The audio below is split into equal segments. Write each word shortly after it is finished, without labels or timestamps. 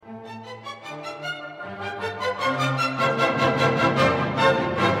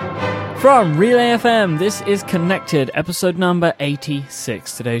From Relay FM, this is Connected, episode number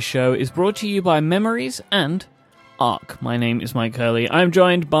 86. Today's show is brought to you by Memories and Arc. My name is Mike Hurley. I'm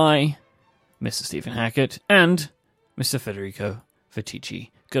joined by Mr. Stephen Hackett and Mr. Federico Vitici.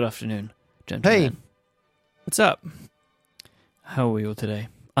 Good afternoon, gentlemen. Hey, what's up? How are we all today?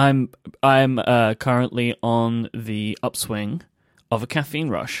 I'm currently on the upswing of a caffeine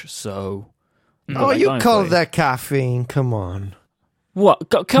rush, so... Oh, you call that caffeine? Come on. What?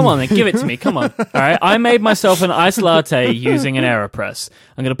 Come on, then. Give it to me. Come on. All right. I made myself an iced latte using an AeroPress.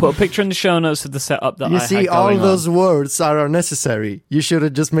 I'm going to put a picture in the show notes of the setup that I had going on. You see, all those words are unnecessary. You should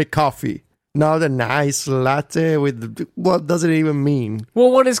have just made coffee. Not a nice latte with... What does it even mean? Well,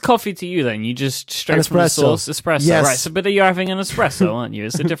 what is coffee to you, then? You just straight from the source? Espresso. Yes. Right, so, but you're having an espresso, aren't you?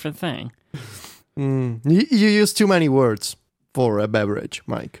 It's a different thing. You use too many words for a beverage,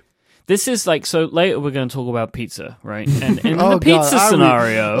 Mike. This is like, so later we're going to talk about pizza, right? And in the pizza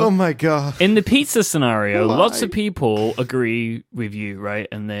scenario... Oh my God. In the pizza scenario, lots of people agree with you, right?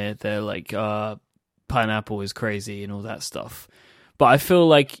 And they're like, pineapple is crazy and all that stuff. But I feel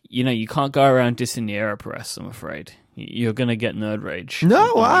like, you can't go around dissing the AeroPress, I'm afraid. You're going to get nerd rage.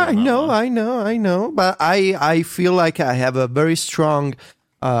 No, I know. But I feel like I have a very strong...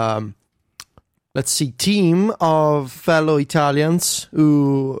 team of fellow Italians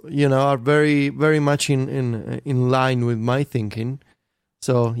who, are very, very much in line with my thinking.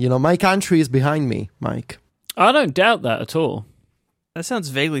 So, my country is behind me, Mike. I don't doubt that at all. That sounds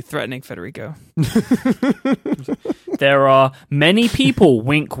vaguely threatening, Federico. There are many people,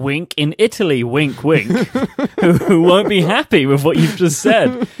 wink, wink, in Italy, wink, wink, who won't be happy with what you've just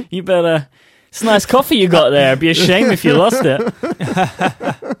said. You better... It's nice coffee you got there. It'd be a shame if you lost it.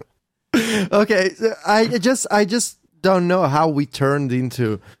 Okay, so I just don't know how we turned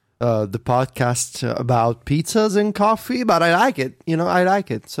into the podcast about pizzas and coffee, but I like it. I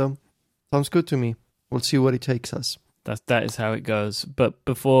like it. So sounds good to me. We'll see what it takes us. That is how it goes. But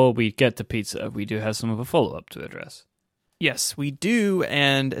before we get to pizza, we do have some of a follow-up to address. Yes, we do.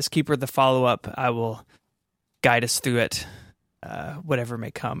 And as keeper of the follow-up, I will guide us through it, whatever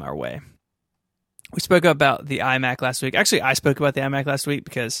may come our way. We spoke about the iMac last week. Actually, I spoke about the iMac last wewe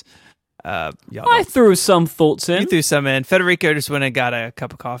because... I threw some thoughts in. You threw some in. Federico just went and got a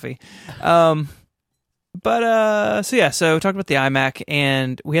cup of coffee. So we talked about the iMac,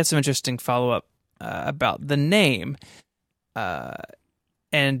 and we had some interesting follow-up about the name.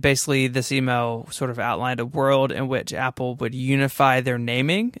 And basically, this email sort of outlined a world in which Apple would unify their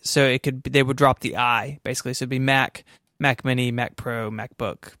naming. So they would drop the I, basically. So it'd be Mac, Mac Mini, Mac Pro,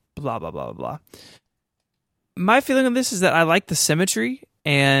 MacBook, blah, blah, blah, blah. My feeling on this is that I like the symmetry,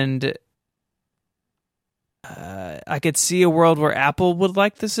 and... I could see a world where Apple would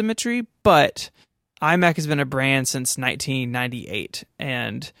like the symmetry, but iMac has been a brand since 1998,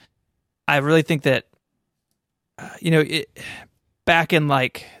 and I really think that back in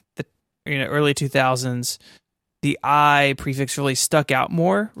like the early 2000s, the I prefix really stuck out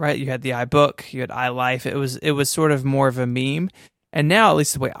more, right? You had the iBook, you had iLife. It was sort of more of a meme, and now at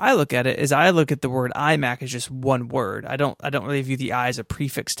least the way I look at it is I look at the word iMac as just one word. I don't really view the I as a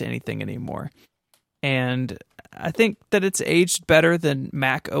prefix to anything anymore. And I think that it's aged better than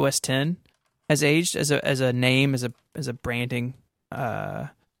Mac OS X has aged as a name, as a branding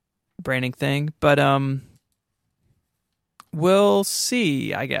thing. But we'll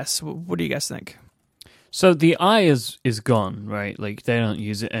see, I guess. What do you guys think? So the I is gone, right? Like they don't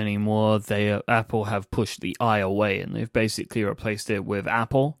use it anymore. Apple have pushed the I away, and they've basically replaced it with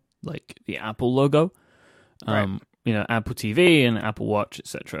Apple, like the Apple logo. Right. Apple TV and Apple Watch,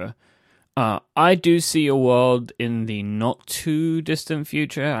 etc. I do see a world in the not too distant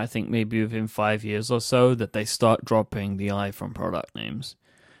future, I think maybe within 5 years or so, that they start dropping the I from product names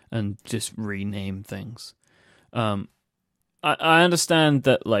and just rename things. I understand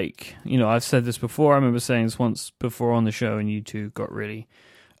that, I've said this before. I remember saying this once before on the show, and you two got really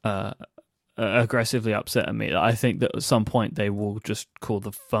aggressively upset at me. I think that at some point they will just call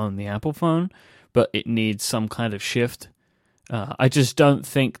the phone the Apple phone, but it needs some kind of shift. I just don't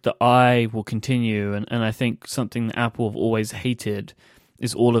think the I will continue, and I think something that Apple have always hated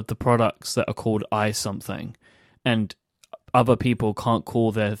is all of the products that are called I something, and other people can't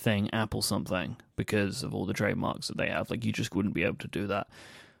call their thing Apple something because of all the trademarks that they have. Like, you just wouldn't be able to do that.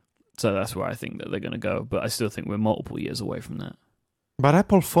 So that's where I think that they're going to go, but I still think we're multiple years away from that. But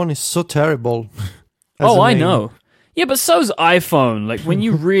Apple phone is so terrible. I know. Yeah, but so's iPhone. Like, when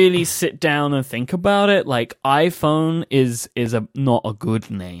you really sit down and think about it, like, iPhone is not a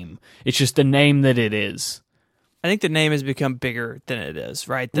good name. It's just the name that it is. I think the name has become bigger than it is,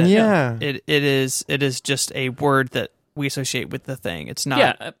 right? Yeah. It is just a word that we associate with the thing. It's not.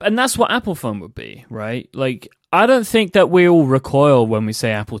 Yeah, and that's what Apple phone would be, right? Like, I don't think that we all recoil when we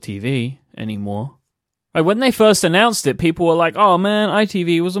say Apple TV anymore. Like, when they first announced it, people were like, oh man,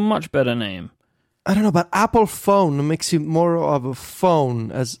 iTV was a much better name. I don't know, but Apple phone makes it more of a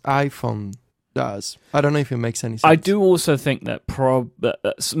phone as iPhone does. I don't know if it makes any sense. I do also think that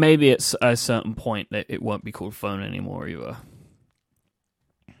maybe at a certain point that it won't be called phone anymore either.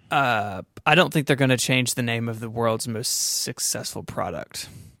 I don't think they're going to change the name of the world's most successful product.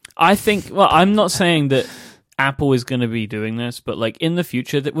 I think, well, I'm not saying that Apple is going to be doing this, but like in the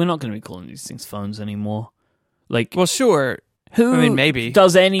future, that we're not going to be calling these things phones anymore. Like, well, sure. Who I mean, maybe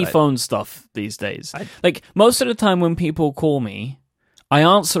does any phone stuff these days? Like, most of the time when people call me, I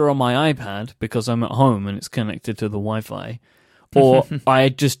answer on my iPad because I'm at home and it's connected to the Wi-Fi, or I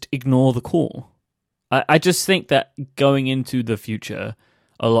just ignore the call. I just think that going into the future,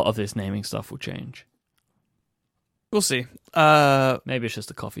 a lot of this naming stuff will change. We'll see. Maybe it's just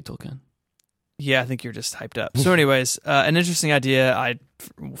the coffee talking. Yeah, I think you're just hyped up. So anyways, an interesting idea. I,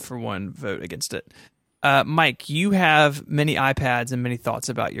 for one, vote against it. Mike, you have many iPads and many thoughts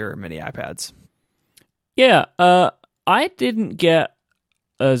about your mini iPads. Yeah, I didn't get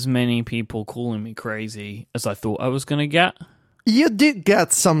as many people calling me crazy as I thought I was going to get. You did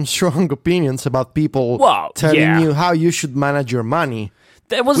get some strong opinions about people telling you how you should manage your money.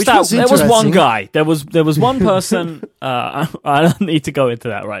 There was one guy. There was one person. I don't need to go into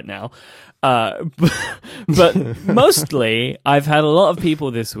that right now. But mostly, I've had a lot of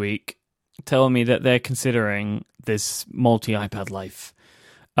people this week telling me that they're considering this multi-iPad life.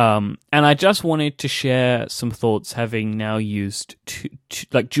 And I just wanted to share some thoughts, having now used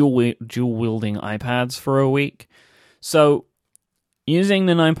dual-wielding iPads for a week. So, using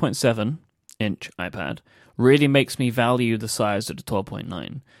the 9.7-inch iPad really makes me value the size of the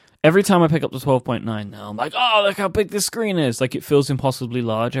 12.9. Every time I pick up the 12.9 now, I'm like, oh, look how big this screen is. Like, it feels impossibly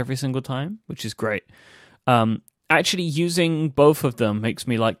large every single time, which is great. Actually, using both of them makes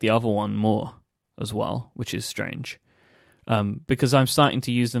me like the other one more as well, which is strange. Because I'm starting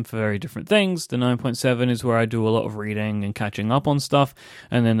to use them for very different things. The 9.7 is where I do a lot of reading and catching up on stuff,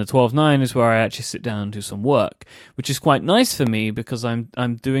 and then the 12.9 is where I actually sit down and do some work, which is quite nice for me because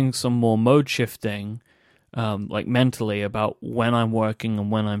I'm doing some more mode shifting, like mentally, about when I'm working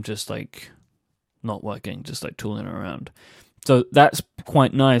and when I'm just like not working, just like tooling around. So that's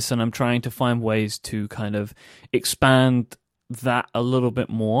quite nice, and I'm trying to find ways to kind of expand that a little bit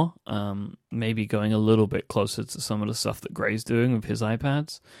more, maybe going a little bit closer to some of the stuff that Gray's doing with his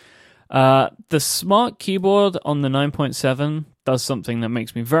iPads. The smart keyboard on the 9.7 does something that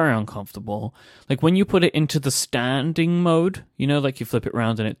makes me very uncomfortable. Like when you put it into the standing mode, you know, like you flip it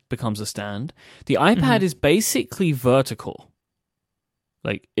around and it becomes a stand. The iPad is basically vertical.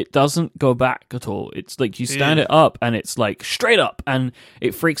 Like, it doesn't go back at all. It's like you stand it up and it's like straight up, and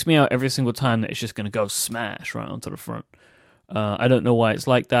it freaks me out every single time that it's just going to go smash right onto the front. I don't know why it's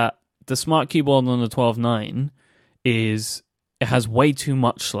like that. The smart keyboard on the 12.9 it has way too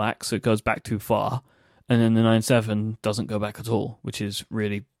much slack, so it goes back too far. And then the 9.7 doesn't go back at all, which is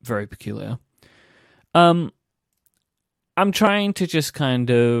really very peculiar. I'm trying to just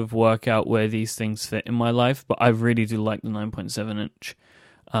kind of work out where these things fit in my life, but I really do like the 9.7-inch.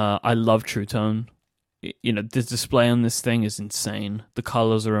 I love True Tone. You know, the display on this thing is insane. The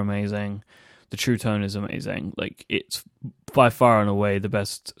colors are amazing. The True Tone is amazing. Like, it's by far and away the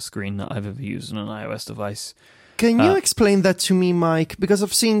best screen that I've ever used on an iOS device. Can you explain that to me, Mike? Because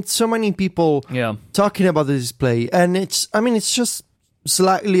I've seen so many people talking about the display, and it's just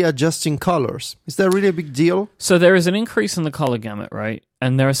slightly adjusting colors. Is that really a big deal? So there is an increase in the color gamut, right?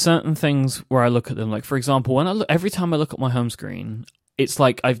 And there are certain things where I look at them, like, for example, every time I look at my home screen, it's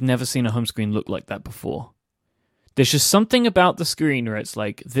like I've never seen a home screen look like that before. There's just something about the screen where it's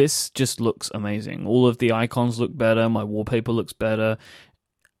like, this just looks amazing. All of the icons look better. My wallpaper looks better.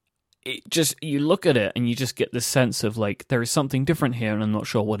 You look at it and you just get this sense of like, there is something different here and I'm not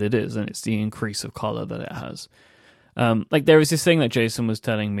sure what it is. And it's the increase of color that it has. Like there was this thing that Jason was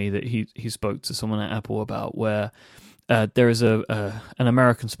telling me that he spoke to someone at Apple about, where there is an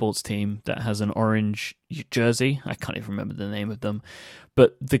American sports team that has an orange jersey. I can't even remember the name of them.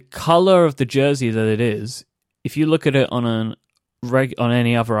 But the color of the jersey that it is, if you look at it on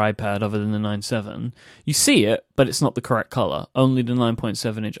any other iPad other than the 9.7, you see it, but it's not the correct color. Only the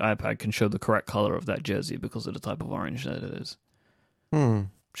 9.7-inch iPad can show the correct color of that jersey because of the type of orange that it is.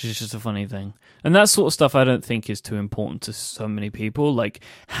 Which is just a funny thing. And that sort of stuff I don't think is too important to so many people, like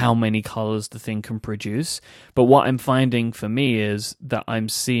how many colors the thing can produce. But what I'm finding for me is that I'm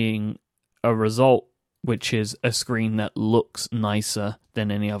seeing a result which is a screen that looks nicer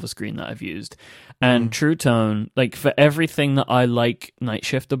than any other screen that I've used. And True Tone, like for everything that I like Night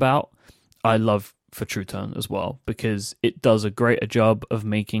Shift about, I love for True Tone as well, because it does a greater job of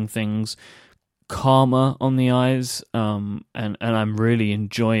making things calmer on the eyes, and I'm really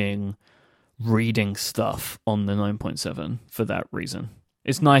enjoying reading stuff on the 9.7 for that reason.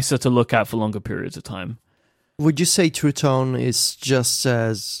 It's nicer to look at for longer periods of time. Would you say True Tone is just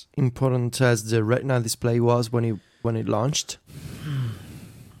as important as the Retina display was when it launched?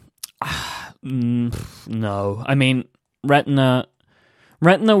 No. I mean, Retina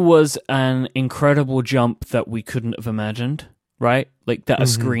was an incredible jump that we couldn't have imagined, right? Like that a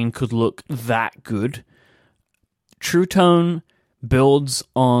screen could look that good. True Tone builds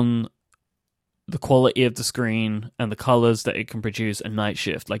on the quality of the screen and the colors that it can produce and Night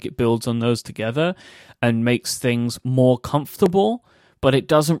Shift. Like it builds on those together and makes things more comfortable, but it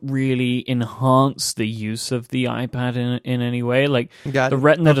doesn't really enhance the use of the iPad in any way. Like the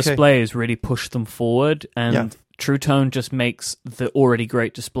Retina displays really push them forward, and True Tone just makes the already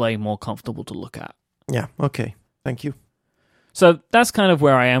great display more comfortable to look at. Yeah, okay. Thank you. So that's kind of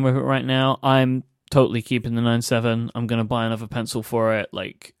where I am with it right now. I'm totally keeping the 9.7. I'm going to buy another pencil for it,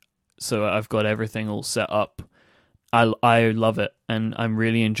 so I've got everything all set up. I love it, and I'm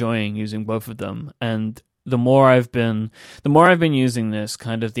really enjoying using both of them. And the more I've been using this,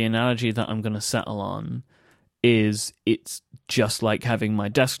 kind of the analogy that I'm going to settle on is it's just like having my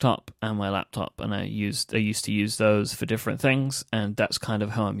desktop and my laptop, and I used to use those for different things, and that's kind of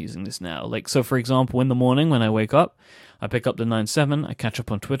how I'm using this now. Like, so for example, in the morning when I wake up, I pick up the 9.7, I catch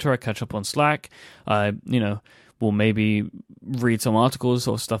up on Twitter, I catch up on Slack, will maybe read some articles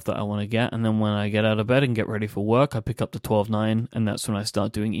or stuff that I want to get, and then when I get out of bed and get ready for work, I pick up the 12.9, and that's when I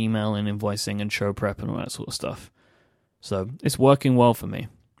start doing email and invoicing and show prep and all that sort of stuff. So it's working well for me.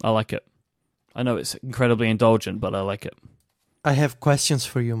 I like it. I know it's incredibly indulgent, but I like it. I have questions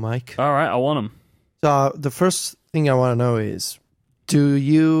for you, Mike. All right, I want them. So the first thing I want to know is, do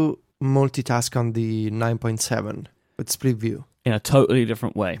you multitask on the 9.7 with split view? In a totally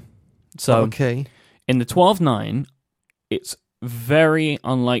different way. So okay. In the 12.9, it's very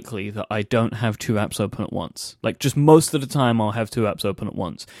unlikely that I don't have two apps open at once. Like, just most of the time I'll have two apps open at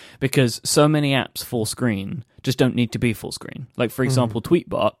once, because so many apps full screen just don't need to be full screen. Like, for example,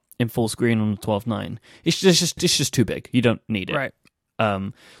 Tweetbot in full screen on the 12.9, it's just too big. You don't need it.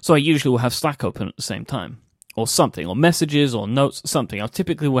 Right. So I usually will have Slack open at the same time, or something, or messages, or notes, something. I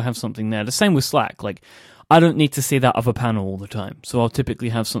typically will have something there. The same with Slack. Like, I don't need to see that other panel all the time, so I'll typically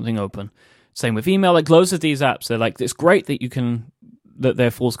have something open. Same with email. Like, loads of these apps, they're like, it's great that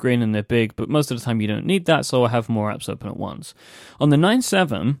they're full screen and they're big, but most of the time you don't need that, so I have more apps open at once. On the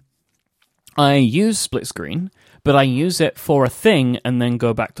 9.7, I use split screen, but I use it for a thing and then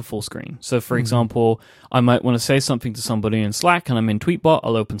go back to full screen. So, for example, I might want to say something to somebody in Slack, and I'm in Tweetbot.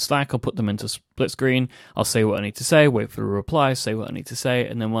 I'll open Slack, I'll put them into split screen, I'll say what I need to say, wait for the reply, say what I need to say,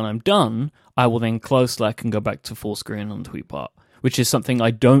 and then when I'm done, I will then close Slack and go back to full screen on Tweetbot, which is something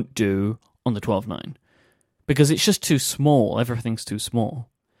I don't do on the 12.9, because it's just too small. Everything's too small.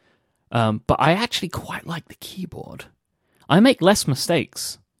 But I actually quite like the keyboard. I make less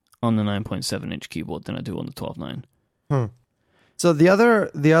mistakes on the 9.7-inch keyboard than I do on the 12.9. So the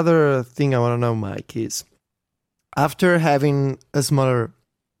other thing I want to know, Mike, is after having a smaller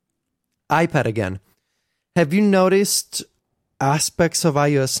iPad again, have you noticed aspects of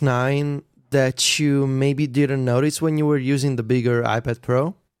iOS 9 that you maybe didn't notice when you were using the bigger iPad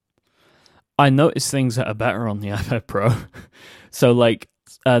Pro? I notice things that are better on the iPad Pro. So, like,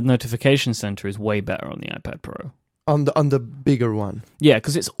 Notification Center is way better on the iPad Pro. On the bigger one. Yeah,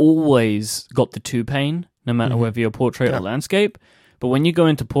 because it's always got the 2 pane, no matter whether you're portrait or landscape. But when you go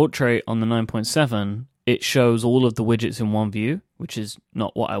into portrait on the 9.7, it shows all of the widgets in one view, which is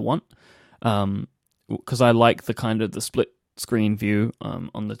not what I want. Because I like the kind of the split screen view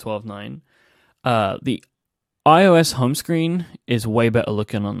on the 12.9. The iOS home screen is way better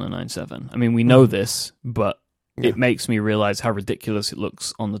looking on the 9.7. I mean, we know this, but it makes me realize how ridiculous it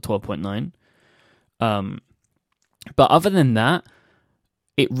looks on the 12.9. But other than that,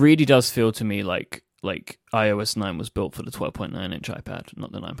 it really does feel to me like iOS 9 was built for the 12.9-inch iPad,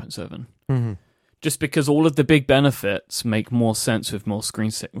 not the 9.7. Just because all of the big benefits make more sense with more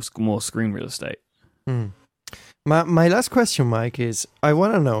screen real estate. My last question, Mike, is I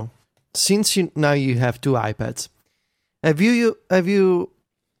want to know, since now you have two iPads, have you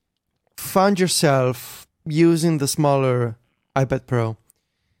found yourself using the smaller iPad Pro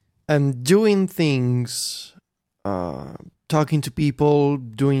and doing things, talking to people,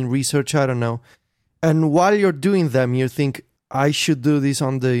 doing research, I don't know, and while you're doing them, you think, I should do this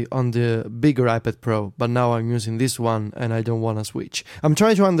on the bigger iPad Pro, but now I'm using this one and I don't want to switch. I'm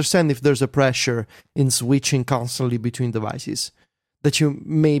trying to understand if there's a pressure in switching constantly between devices that you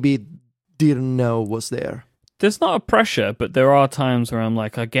maybe didn't know was there. There's not a pressure, but there are times where I'm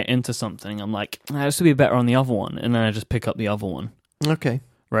like, I get into something, I'm like, this would be better on the other one, and then I just pick up the other one. Okay.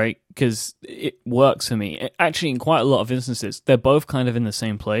 Right? Because it works for me. Actually, in quite a lot of instances, they're both kind of in the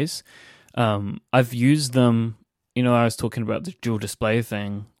same place. I've used them. I was talking about the dual display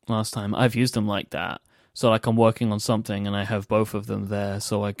thing last time. I've used them like that. So like I'm working on something and I have both of them there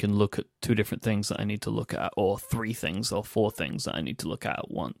so I can look at two different things that I need to look at, or three things or four things that I need to look at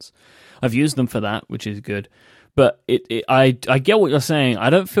once. I've used them for that, which is good. But I get what you're saying. I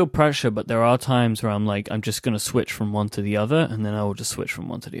don't feel pressure, but there are times where I'm like, I'm just going to switch from one to the other, and then I will just switch from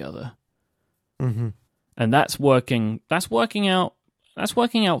one to the other. Mm-hmm. And that's working out. That's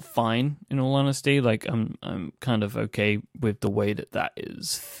working out fine, in all honesty. Like I'm kind of okay with the way that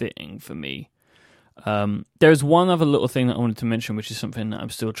is fitting for me. There's one other little thing that I wanted to mention, which is something that I'm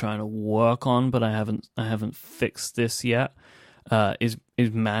still trying to work on, but I haven't fixed this yet. Is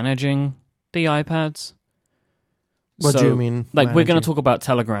managing the iPads. What do you mean? Like we're going to talk about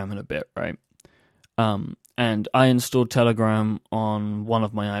Telegram in a bit, right? And I installed Telegram on one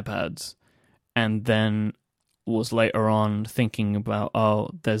of my iPads, and then was later on thinking about,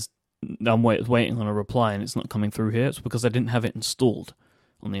 I'm waiting on a reply and it's not coming through here. It's because I didn't have it installed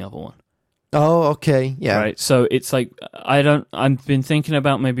on the other one. Oh, okay. Yeah. Right. So it's like, I've been thinking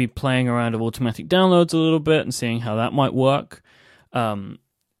about maybe playing around with automatic downloads a little bit and seeing how that might work.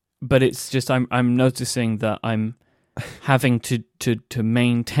 But it's just, I'm noticing that I'm having to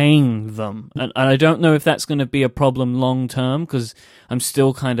maintain them. And I don't know if that's going to be a problem long term, because I'm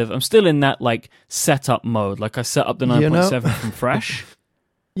still in that like setup mode. Like I set up the 9.7 from fresh.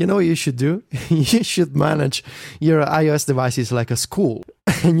 You know what you should do? You should manage your iOS devices like a school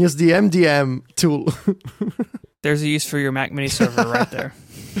and use the MDM tool. There's a use for your Mac Mini server right there.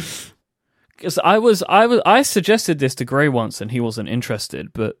 Because I suggested this to Gray once and he wasn't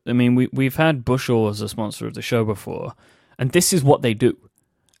interested. But I mean, we've had Bushel as a sponsor of the show before, and this is what they do.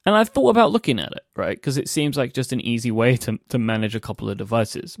 And I've thought about looking at it, right? Because it seems like just an easy way to manage a couple of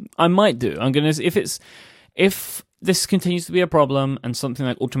devices. I might do. I'm gonna if this continues to be a problem and something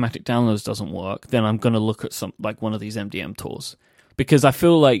like automatic downloads doesn't work, then I'm gonna look at some like one of these MDM tools, because I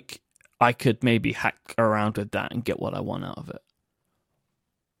feel like I could maybe hack around with that and get what I want out of it.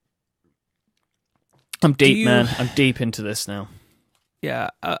 I'm deep, man. I'm deep into this now. Yeah,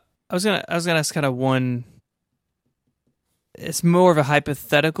 I was gonna ask kind of one. It's more of a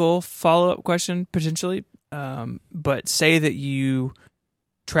hypothetical follow-up question potentially, but say that you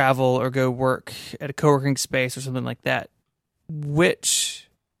travel or go work at a co-working space or something like that. Which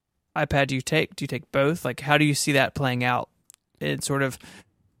iPad do you take? Do you take both? Like, how do you see that playing out in sort of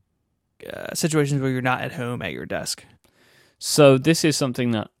situations where you're not at home at your desk? So this is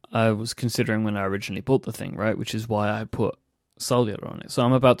something that I was considering when I originally bought the thing, right? Which is why I put cellular on it. So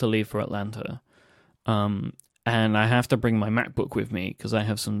I'm about to leave for Atlanta, and I have to bring my MacBook with me because I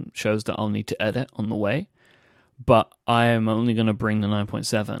have some shows that I'll need to edit on the way. But I am only going to bring the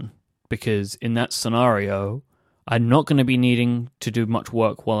 9.7 because in that scenario, I'm not going to be needing to do much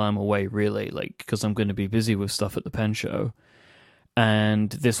work while I'm away, really, like because I'm going to be busy with stuff at the pen show. And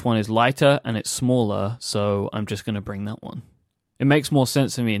this one is lighter and it's smaller, so I'm just going to bring that one. It makes more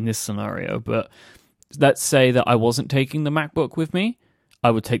sense to me in this scenario, but let's say that I wasn't taking the MacBook with me, I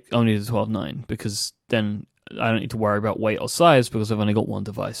would take only the 12.9 because then I don't need to worry about weight or size because I've only got one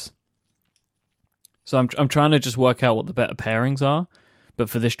device. So I'm trying to just work out what the better pairings are, but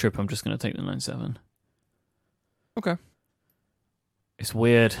for this trip I'm just going to take the 9.7. Okay. It's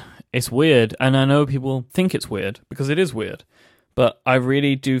weird. It's weird, and I know people think it's weird because it is weird. But I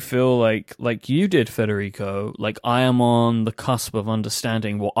really do feel like you did, Federico, like I am on the cusp of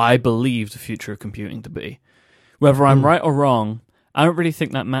understanding what I believe the future of computing to be. Whether I'm right or wrong, I don't really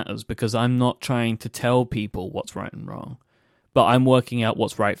think that matters because I'm not trying to tell people what's right and wrong. But I'm working out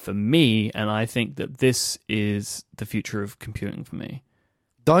what's right for me, and I think that this is the future of computing for me.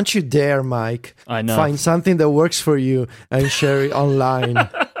 Don't you dare, Mike. I know. Find something that works for you and share it online.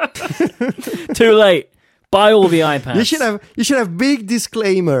 Too late. Buy all the iPads. You should have big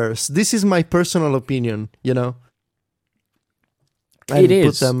disclaimers. This is my personal opinion, you know. And it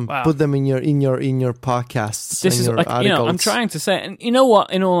is. Put them in your podcasts. This and is your like, articles. I'm trying to say, and you know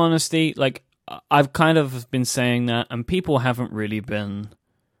what? In all honesty, like I've kind of been saying that, and people haven't really been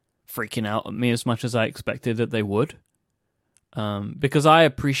freaking out at me as much as I expected that they would. Because I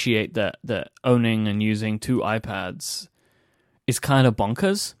appreciate that owning and using two iPads is kind of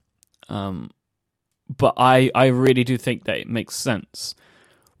bonkers. but I really do think that it makes sense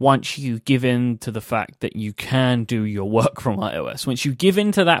once you give in to the fact that you can do your work from iOS. Once you give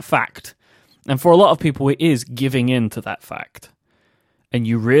in to that fact, and for a lot of people it is giving in to that fact, and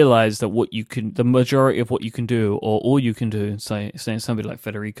you realize that the majority of what you can do, or all you can do, say in somebody like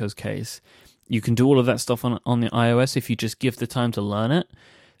Federico's case, you can do all of that stuff on the iOS if you just give the time to learn it.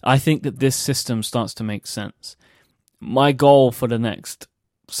 I think that this system starts to make sense. My goal for the next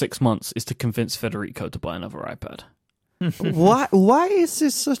 6 months is to convince Federico to buy another iPad. Why is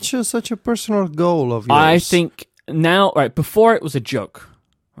this such a personal goal of yours? I think now, right, before it was a joke,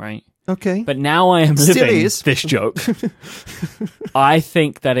 right? Okay. But now I am Still living is. this joke. I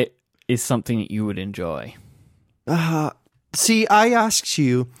think that it is something that you would enjoy. See, I asked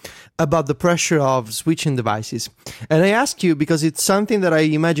you about the pressure of switching devices. And I asked you because it's something that I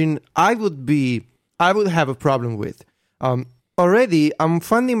imagine I would have a problem with. Already, I'm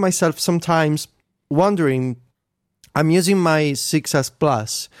finding myself sometimes wondering, I'm using my 6S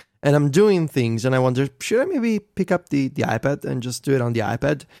Plus and I'm doing things and I wonder, should I maybe pick up the iPad and just do it on the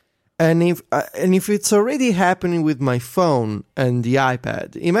iPad? And if it's already happening with my phone and the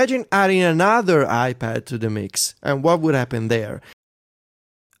iPad, imagine adding another iPad to the mix, and what would happen there?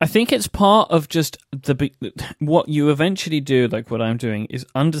 I think it's part of just what you eventually do, like what I'm doing, is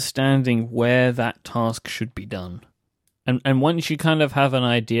understanding where that task should be done. And once you kind of have an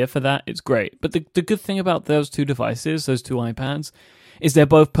idea for that, it's great. But the good thing about those two devices, those two iPads, is they're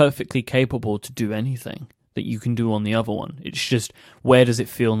both perfectly capable to do anything that you can do on the other one. It's just, where does it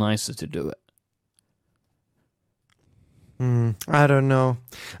feel nicer to do it? I don't know,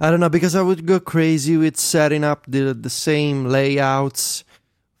 because I would go crazy with setting up the same layouts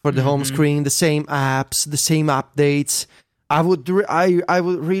for the home screen, the same apps, the same updates. I would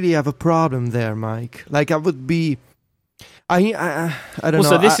really have a problem there, Mike. Like I would be, I don't know.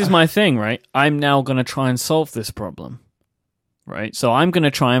 So this is my thing, right? I'm now going to try and solve this problem. Right, so I'm going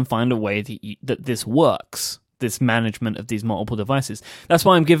to try and find a way that this works, this management of these multiple devices. That's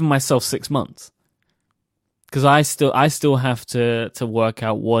why I'm giving myself 6 months, because I still have to work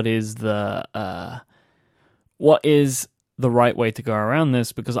out what is the right way to go around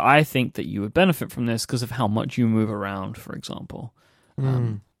this, because I think that you would benefit from this because of how much you move around, for example.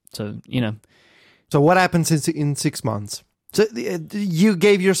 So So what happens in 6 months? So you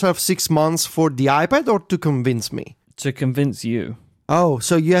gave yourself 6 months for the iPad, or to convince me? To convince you. Oh,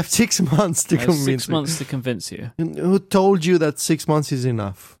 so you have 6 months to convince me. 6 months to convince you. Who told you that 6 months is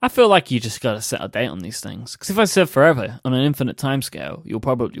enough? I feel like you just got to set a date on these things. Because if I said forever on an infinite timescale, you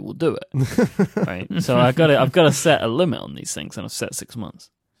probably will do it, right? So I've got to set a limit on these things, and I've set 6 months.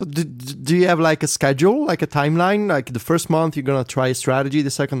 Do you have like a schedule, like a timeline? Like the first month you're gonna try a strategy,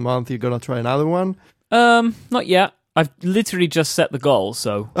 the second month you're gonna try another one? Not yet. I've literally just set the goal,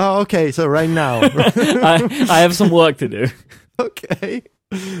 so... Oh, okay, so right now. I have some work to do. Okay.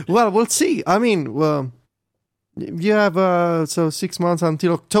 Well, we'll see. I mean, you have 6 months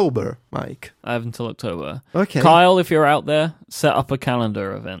until October, Mike. I have until October. Okay. Kyle, if you're out there, set up a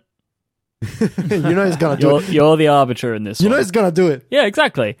calendar event. You know he's gonna do it. You're the arbiter in this You one. know he's gonna do it. Yeah,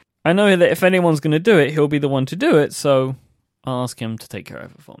 exactly. I know that if anyone's going to do it, he'll be the one to do it, so I'll ask him to take care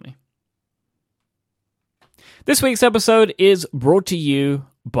of it for me. This week's episode is brought to you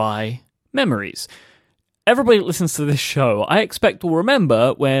by Memories. Everybody that listens to this show, I expect, will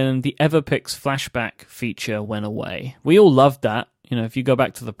remember when the Everpix flashback feature went away. We all loved that. You know, if you go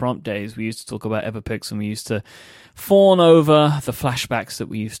back to the prompt days, we used to talk about Everpix and we used to fawn over the flashbacks that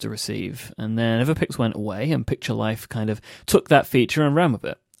we used to receive. And then Everpix went away and Picture Life kind of took that feature and ran with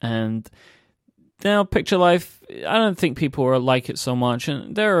it. And now Picture Life, I don't think people like it so much,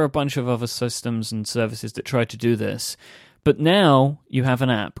 and there are a bunch of other systems and services that try to do this. But now you have an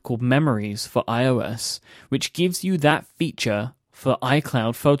app called Memories for iOS, which gives you that feature for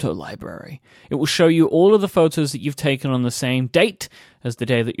iCloud Photo Library. It will show you all of the photos that you've taken on the same date as the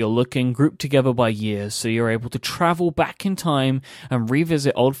day that you're looking, grouped together by years, so you're able to travel back in time and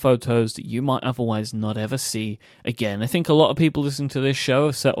revisit old photos that you might otherwise not ever see again. I think a lot of people listening to this show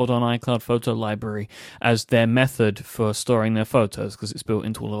have settled on iCloud Photo Library as their method for storing their photos because it's built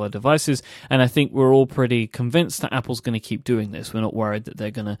into all of our devices, and I think we're all pretty convinced that Apple's going to keep doing this. We're not worried that they're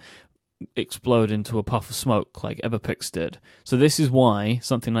going to explode into a puff of smoke like Everpix did. So this is why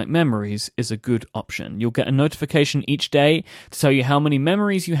something like Memories is a good option. You'll get a notification each day to tell you how many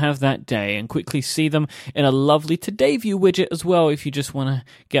memories you have that day and quickly see them in a lovely Today View widget as well if you just want to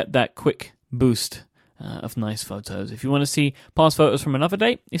get that quick boost of nice photos. If you want to see past photos from another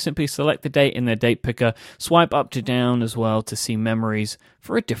date, you simply select the date in their date picker, swipe up to down as well to see memories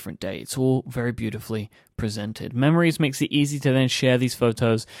for a different date. It's all very beautifully presented. Memories makes it easy to then share these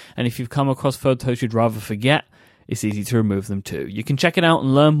photos, and if you've come across photos you'd rather forget, it's easy to remove them too. You can check it out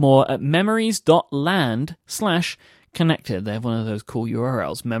and learn more at memories.land/connected. They have one of those cool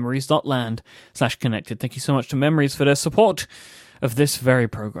URLs, memories.land/connected. Thank you so much to Memories for their support of this very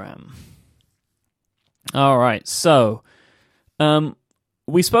program. All right, so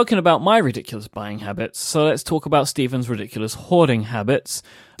we've spoken about my ridiculous buying habits, so let's talk about Stephen's ridiculous hoarding habits.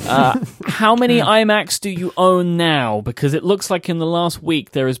 How many iMacs do you own now? Because it looks like in the last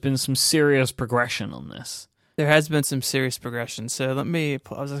week there has been some serious progression on this. There has been some serious progression. So I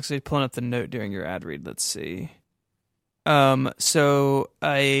was actually pulling up the note during your ad read. Let's see. So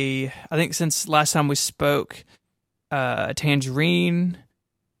I think since last time we spoke, a Tangerine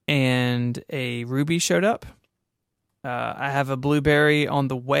and a Ruby showed up. I have a Blueberry on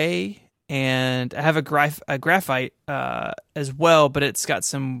the way, and I have a Graphite as well, but it's got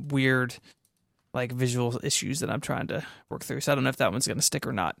some weird like visual issues that I'm trying to work through. So I don't know if that one's going to stick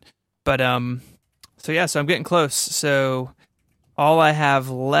or not. But so I'm getting close. So all I have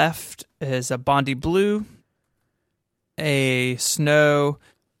left is a Bondi Blue, a Snow,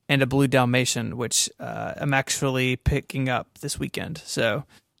 and a Blue Dalmatian, which I'm actually picking up this weekend. So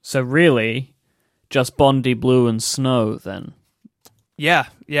really, just Bondi Blue and Snow then? Yeah.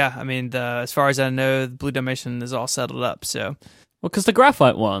 I mean, as far as I know, the Blue Dalmatian is all settled up. So, well, because the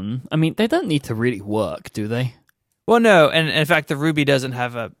Graphite one, I mean, they don't need to really work, do they? Well, no, and in fact, the Ruby doesn't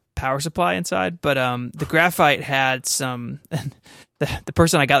have a power supply inside, but the Graphite had some. The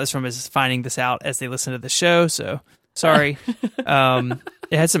person I got this from is finding this out as they listen to the show. So sorry.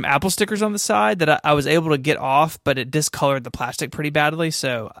 It had some Apple stickers on the side that I was able to get off, but it discolored the plastic pretty badly.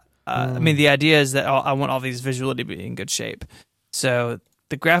 So, I mean, the idea is that I want all these visually to be in good shape. So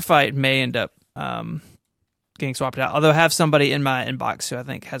the Graphite may end up getting swapped out. Although I have somebody in my inbox who I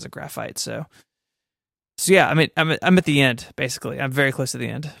think has a Graphite. So yeah, I mean, I'm at the end, basically. I'm very close to the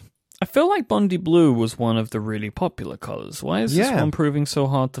end. I feel like Bondi Blue was one of the really popular colors. Why is this one proving so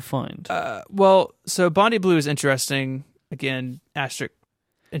hard to find? Well, so Bondi Blue is interesting. Again, asterisk,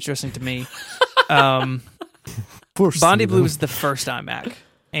 interesting to me. Bondi Blue was the first iMac.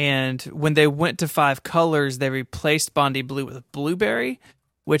 And when they went to 5 colors, they replaced Bondi Blue with Blueberry,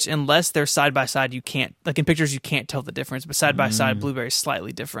 which unless they're side by side, you can't, like in pictures, you can't tell the difference. But side by side, Blueberry is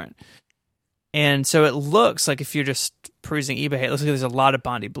slightly different. And so it looks like if you're just perusing eBay, it looks like there's a lot of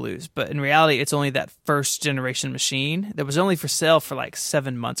Bondi Blues. But in reality, it's only that first generation machine that was only for sale for like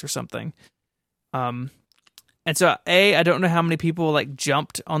 7 months or something. And so, I don't know how many people like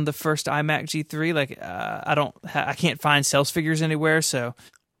jumped on the first iMac G3. Like, I can't find sales figures anywhere. So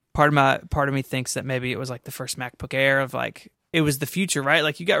part of me thinks that maybe it was like the first MacBook Air of like, it was the future, right?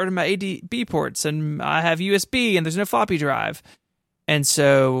 Like you got rid of my ADB ports and I have USB and there's no floppy drive. And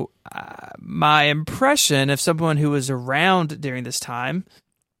so my impression of someone who was around during this time,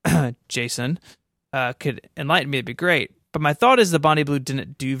 Jason, could enlighten me, it'd be great. But my thought is the Bondi Blue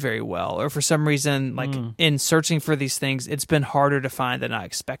didn't do very well, or for some reason, like in searching for these things, it's been harder to find than I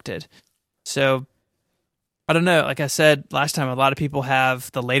expected. So I don't know. Like I said last time, a lot of people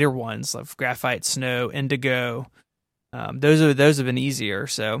have the later ones of Graphite, Snow, Indigo. Those have been easier.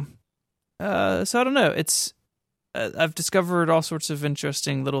 So I don't know. It's I've discovered all sorts of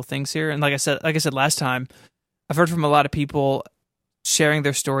interesting little things here, and like I said last time, I've heard from a lot of people sharing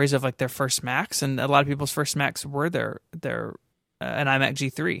their stories of like their first Macs, and a lot of people's first Macs were their an iMac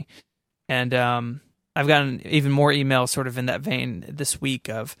G3, and I've gotten even more emails sort of in that vein this week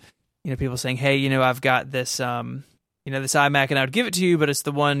of people saying, hey, I've got this this iMac and I would give it to you, but it's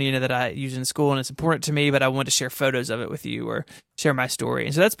the one that I use in school and it's important to me, but I want to share photos of it with you or share my story,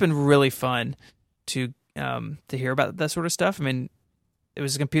 and so that's been really fun to hear about that sort of stuff. I mean, it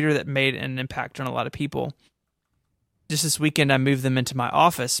was a computer that made an impact on a lot of people. Just this weekend, I moved them into my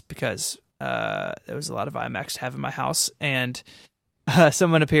office because there was a lot of iMacs to have in my house. And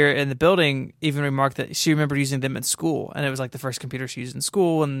someone up here in the building even remarked that she remembered using them in school. And it was like the first computer she used in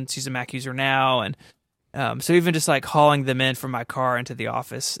school, and she's a Mac user now. And so even just like hauling them in from my car into the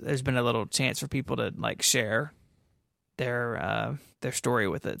office, there's been a little chance for people to like share their story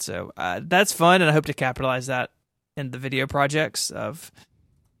with it. So that's fun, and I hope to capitalize that in the video projects of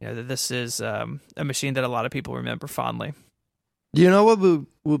that this is a machine that a lot of people remember fondly. You know what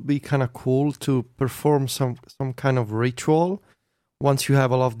would be kind of cool to perform some kind of ritual? Once you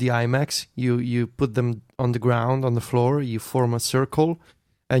have all of the iMacs, you put them on the ground, on the floor, you form a circle,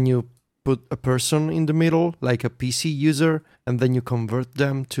 and you put a person in the middle, like a PC user, and then you convert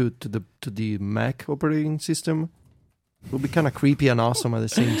them to the Mac operating system. It would be kind of creepy and awesome at the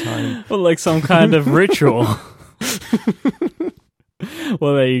same time. Well, like some kind of ritual.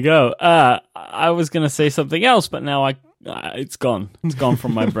 Well, there you go. I was going to say something else, but now it's gone. It's gone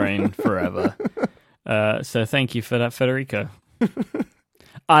from my brain forever. So thank you for that, Federico.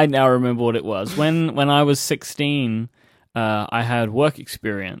 I now remember what it was. When I was 16, I had work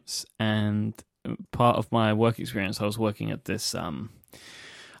experience, and part of my work experience, I was working at this...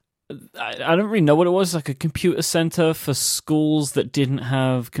 I don't really know what it was, like a computer center for schools that didn't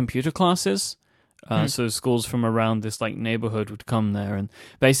have computer classes. So schools from around this like neighborhood would come there, and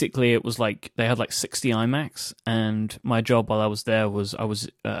basically it was like they had like 60 iMacs, and my job while I was there was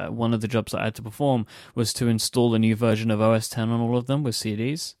one of the jobs that I had to perform was to install a new version of OS 10 on all of them with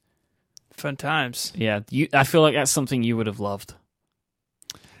CDs. Fun times. Yeah, I feel like that's something you would have loved.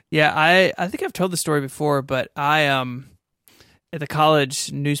 Yeah, I think I've told the story before, but I at the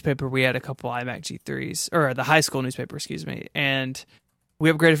college newspaper we had a couple iMac G3s, or the high school newspaper, excuse me, and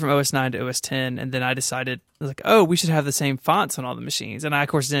we upgraded from OS 9 to OS 10, and then I decided, I was like, oh, we should have the same fonts on all the machines. And I, of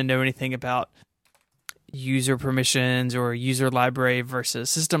course, didn't know anything about user permissions or user library versus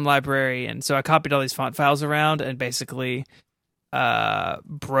system library. And so I copied all these font files around and basically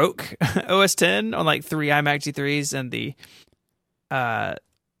broke OS 10 on like 3 iMac G3s, and the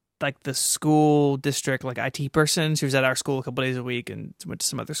like the school district, like IT person, she was at our school a couple days a week and went to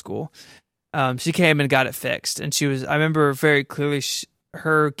some other school. She came and got it fixed. And I remember very clearly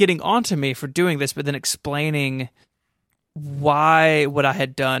her getting onto me for doing this, but then explaining why what I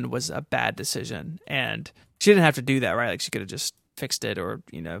had done was a bad decision. And she didn't have to do that, right? Like she could have just fixed it or,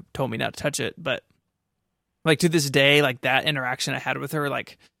 told me not to touch it. But like to this day, like that interaction I had with her,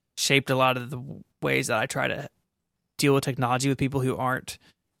 like shaped a lot of the ways that I try to deal with technology with people who aren't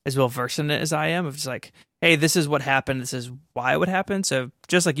as well versed in it as I am. Of just like, hey, this is what happened. This is why it would happen. So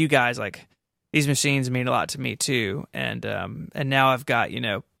just like you guys, like, these machines mean a lot to me too, and now I've got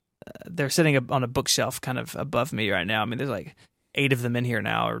they're sitting on a bookshelf kind of above me right now. I mean, there's like 8 of them in here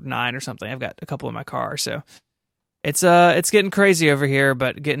now, or 9 or something. I've got a couple in my car, so it's getting crazy over here,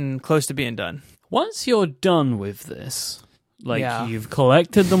 but getting close to being done. Once you're done with this, you've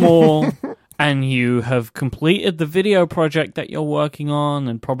collected them all, and you have completed the video project that you're working on,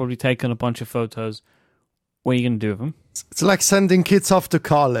 and probably taken a bunch of photos, what are you going to do with them? It's like sending kids off to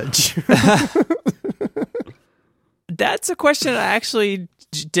college. That's a question I actually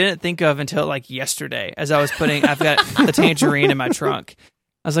didn't think of until like yesterday, as I was I've got the Tangerine in my trunk.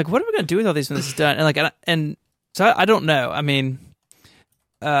 I was like, what am I going to do with all these when this is done? And so I don't know. I mean,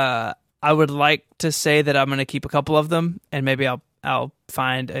 I would like to say that I'm going to keep a couple of them, and maybe I'll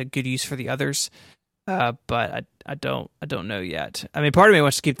find a good use for the others. But I don't know yet. I mean, part of me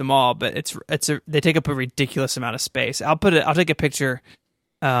wants to keep them all, but they take up a ridiculous amount of space. I'll take a picture,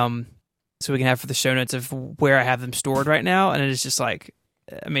 so we can have for the show notes of where I have them stored right now, and it is just like,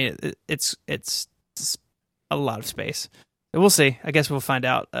 I mean, it's a lot of space. So we'll see. I guess we'll find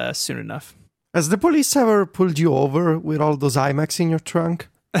out soon enough. Has the police ever pulled you over with all those iMacs in your trunk?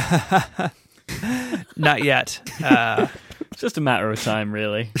 Not yet. It's just a matter of time,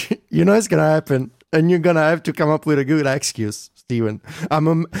 really. It's gonna happen. And you're gonna have to come up with a good excuse, Steven.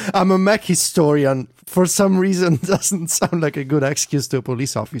 I'm a Mac historian. For some reason, doesn't sound like a good excuse to a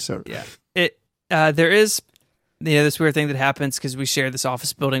police officer. Yeah, there is, this weird thing that happens because we share this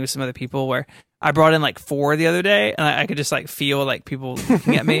office building with some other people. Where I brought in like 4 the other day, and I could just like feel like people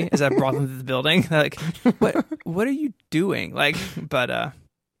looking at me as I brought them to the building. They're like, what are you doing? Like, but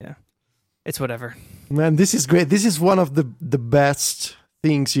yeah, it's whatever. Man, this is great. This is one of the best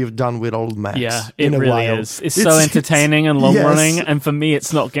things you've done with old Macs. Yeah, it really is. It's so entertaining and long running, and for me,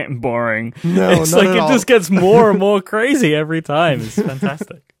 it's not getting boring. No, it's not like at it all. just gets more and more crazy every time. It's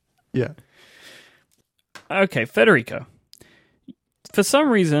fantastic. Yeah. Okay, Federico. For some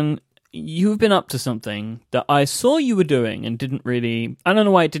reason, you've been up to something that I saw you were doing and didn't really. I don't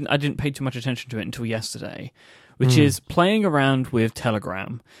know why I didn't pay too much attention to it until yesterday, which is playing around with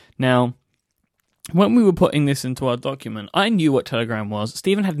Telegram. Now, when we were putting this into our document, I knew what Telegram was.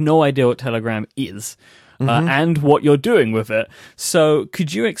 Stephen had no idea what Telegram is and what you're doing with it. So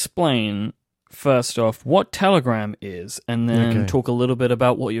could you explain, first off, what Telegram is, and then talk a little bit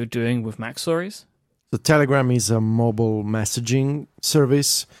about what you're doing with Mac Stories? So Telegram is a mobile messaging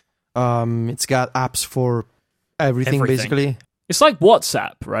service. It's got apps for everything, basically. It's like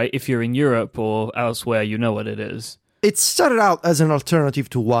WhatsApp, right? If you're in Europe or elsewhere, you know what it is. It started out as an alternative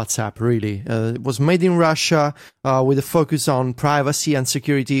to WhatsApp, really. It was made in Russia with a focus on privacy and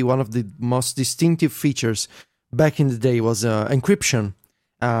security. One of the most distinctive features back in the day was encryption.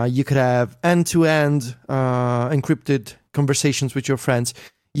 You could have end-to-end encrypted conversations with your friends.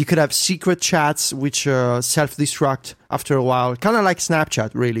 You could have secret chats which self-destruct after a while, kind of like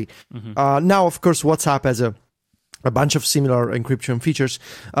Snapchat, really. Now, of course, WhatsApp has a bunch of similar encryption features,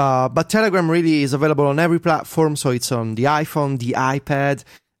 but Telegram really is available on every platform. So it's on the iPhone, the iPad,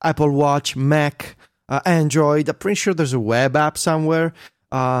 Apple Watch, Mac, Android. I'm pretty sure there's a web app somewhere.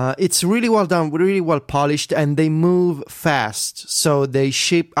 It's really well done, really well polished, and they move fast. So they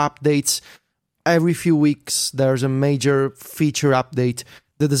ship updates every few weeks. There's a major feature update.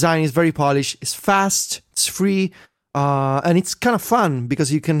 The design is very polished. It's fast. It's free, and it's kind of fun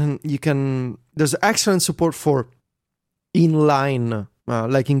because you can. There's excellent support for inline,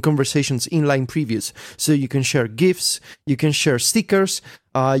 like in conversations, inline previews. So you can share GIFs, you can share stickers,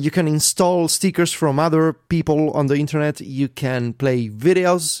 you can install stickers from other people on the internet. You can play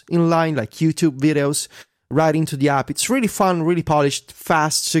videos inline, like YouTube videos, right into the app. It's really fun, really polished,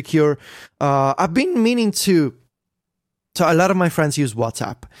 fast, secure. I've been meaning to. So a lot of my friends use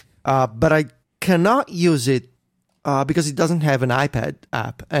WhatsApp, but I cannot use it because it doesn't have an iPad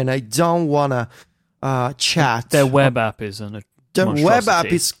app, and I don't want to chat. Their web app isn't a The monstrosity. web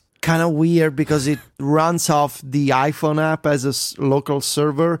app is kind of weird because it runs off the iPhone app as a local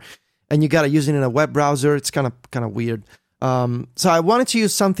server, and you got to use it in a web browser. It's kind of weird. So I wanted to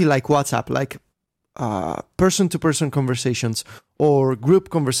use something like WhatsApp, like person-to-person conversations or group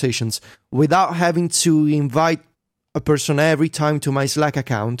conversations without having to invite a person every time to my Slack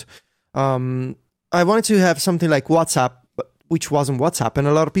account. I wanted to have something like WhatsApp, which wasn't WhatsApp, and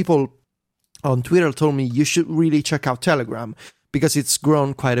a lot of people on Twitter told me you should really check out Telegram because it's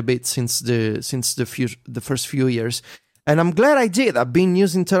grown quite a bit since the first few years, and I'm glad I did. I've been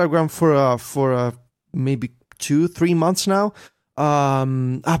using Telegram for maybe 2-3 months now.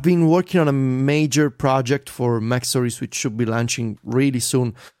 I've been working on a major project for Mac Stories, which should be launching really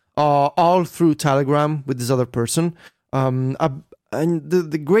soon. All through Telegram with this other person. And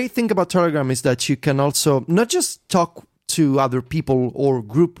the great thing about Telegram is that you can also not just talk to other people or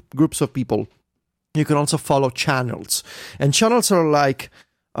groups of people. You can also follow channels, and channels are like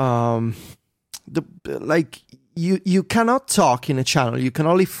you cannot talk in a channel. You can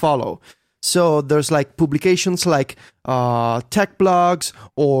only follow. So there's like publications like tech blogs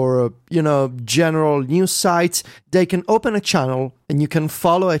or, general news sites. They can open a channel and you can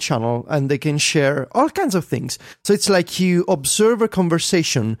follow a channel and they can share all kinds of things. So it's like you observe a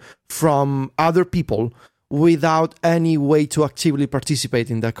conversation from other people without any way to actively participate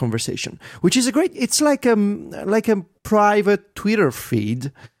in that conversation, which is it's like a private Twitter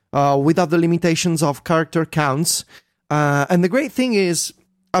feed without the limitations of character counts. And the great thing is,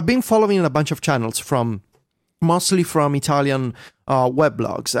 I've been following a bunch of channels mostly from Italian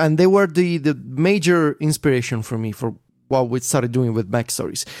weblogs, and they were the major inspiration for me for what we started doing with Mac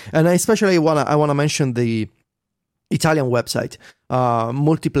Stories. And I especially want to mention the Italian website,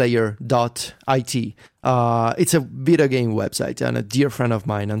 multiplayer.it. It's a video game website, and a dear friend of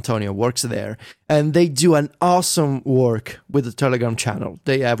mine, Antonio, works there, and they do an awesome work with the Telegram channel.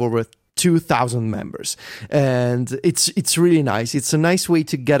 They have over 2,000 members, and it's really nice. It's a nice way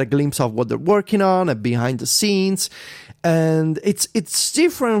to get a glimpse of what they're working on and behind the scenes, and it's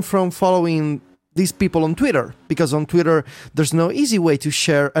different from following these people on Twitter, because on Twitter there's no easy way to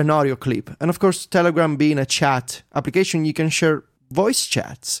share an audio clip, and of course Telegram being a chat application, you can share voice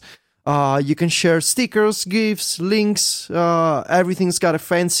chats, you can share stickers, GIFs, links, everything's got a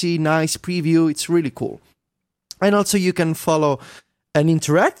fancy nice preview. It's really cool. And also you can follow and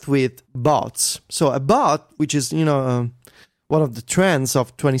interact with bots. So a bot, which is, one of the trends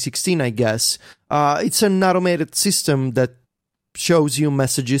of 2016, I guess, it's an automated system that shows you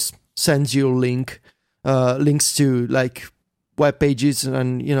messages, sends you links to like web pages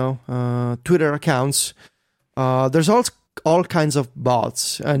and, Twitter accounts. There's all kinds of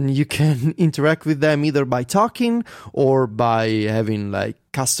bots, and you can interact with them either by talking or by having like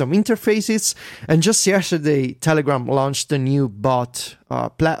custom interfaces. And just yesterday, Telegram launched a new bot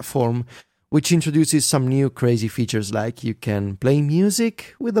platform, which introduces some new crazy features, like you can play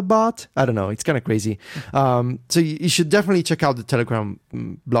music with a bot. I don't know, it's kind of crazy. So you should definitely check out the Telegram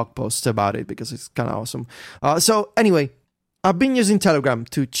blog post about it, because it's kind of awesome. So anyway, I've been using Telegram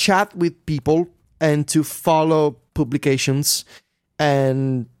to chat with people and to follow publications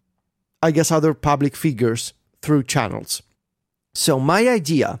and I guess other public figures through channels. So my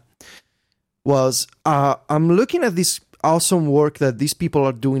idea was, I'm looking at this awesome work that these people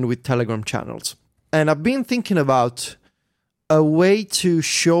are doing with Telegram channels, and I've been thinking about a way to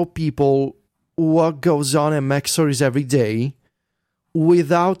show people what goes on in Mac Stories every day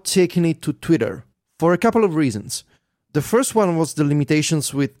without taking it to Twitter, for a couple of reasons. The first one was the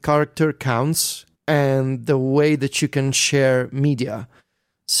limitations with character counts and the way that you can share media.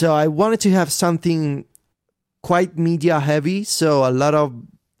 So I wanted to have something quite media heavy, so a lot of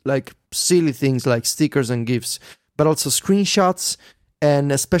like silly things like stickers and GIFs, but also screenshots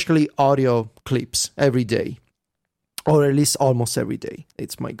and especially audio clips every day, or at least almost every day.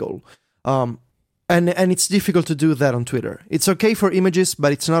 It's my goal. And it's difficult to do that on Twitter. It's okay for images,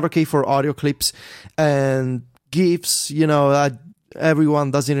 but it's not okay for audio clips and GIFs.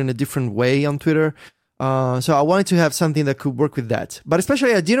 Everyone does it in a different way on Twitter. So I wanted to have something that could work with that. But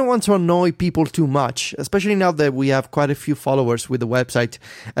especially I didn't want to annoy people too much, especially now that we have quite a few followers with the website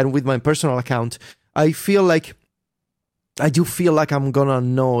and with my personal account. I do feel like I'm gonna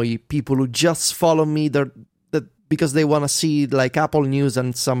annoy people who just follow me that because they want to see like Apple news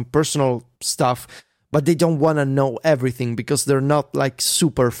and some personal stuff, but they don't want to know everything because they're not like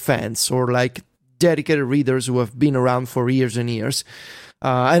super fans or like dedicated readers who have been around for years and years.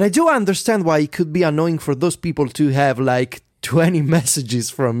 And I do understand why it could be annoying for those people to have like 20 messages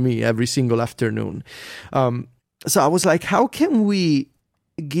from me every single afternoon. So I was like, how can we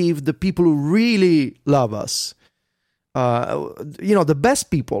give the people who really love us, the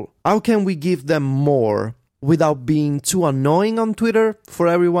best people, how can we give them more without being too annoying on Twitter for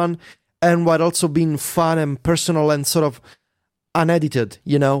everyone, and while also being fun and personal and sort of unedited,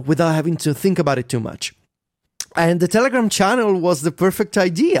 without having to think about it too much. And the Telegram channel was the perfect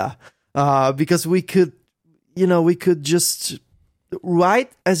idea, because we could just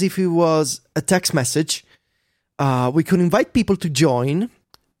write as if it was a text message. We could invite people to join.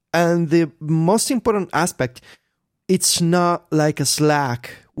 And the most important aspect, it's not like a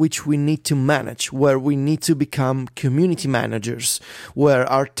Slack, which we need to manage, where we need to become community managers, where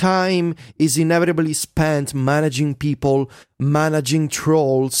our time is inevitably spent managing people, managing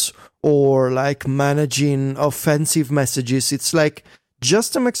trolls, or like managing offensive messages. It's like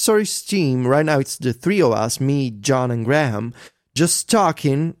just a McStories team. Right now it's the three of us, me, John, and Graham, just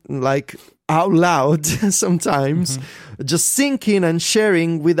talking like out loud sometimes, just thinking and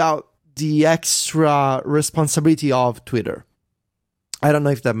sharing without the extra responsibility of Twitter. I don't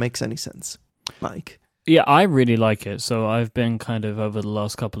know if that makes any sense, Mike. Yeah, I really like it. So I've been kind of over the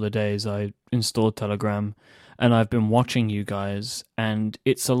last couple of days, I installed Telegram and I've been watching you guys, and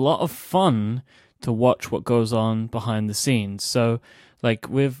it's a lot of fun to watch what goes on behind the scenes. So like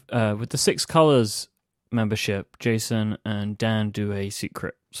with the Six Colors membership, Jason and Dan do a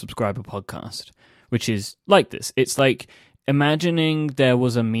secret subscriber podcast, which is like this. It's like imagining there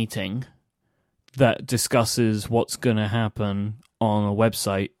was a meeting that discusses what's going to happen on a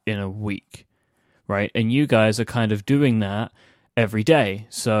website in a week, right? And you guys are kind of doing that every day.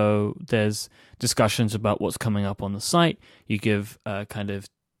 So there's discussions about what's coming up on the site. You give kind of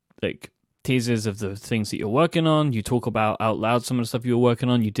like teasers of the things that you're working on. You talk about out loud some of the stuff you're working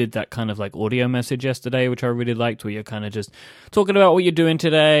on. You did that kind of like audio message yesterday, which I really liked, where you're kind of just talking about what you're doing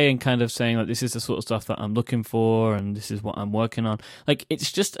today and kind of saying like, this is the sort of stuff that I'm looking for and this is what I'm working on. Like,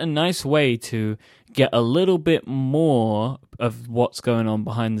 it's just a nice way to get a little bit more of what's going on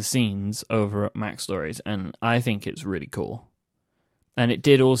behind the scenes over at Mac Stories, and I think it's really cool. And it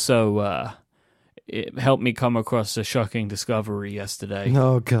did also it helped me come across a shocking discovery yesterday.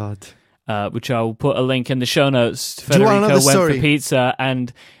 Oh God. Which I'll put a link in the show notes. Federico went story? for pizza,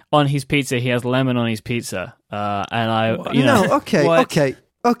 and on his pizza he has lemon on his pizza. And I, okay.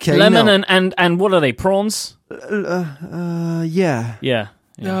 Lemon and what are they? Prawns? Yeah.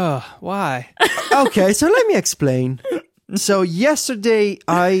 Oh, why? Okay, so let me explain. So yesterday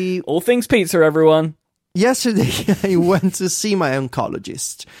all things pizza, everyone. Yesterday I went to see my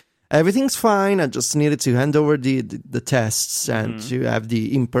oncologist. Everything's fine. I just needed to hand over the tests and to have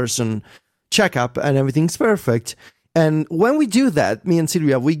the in-person checkup, and everything's perfect. And when we do that, me and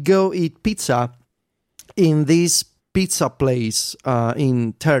Silvia, we go eat pizza in this pizza place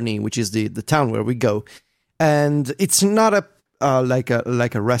in Terni, which is the town where we go. And it's not like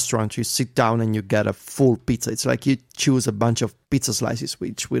a restaurant. You sit down and you get a full pizza. It's like you choose a bunch of pizza slices,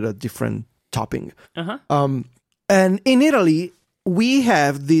 which with a different topping. And in Italy, we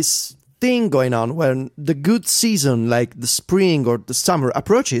have this thing going on when the good season, like the spring or the summer,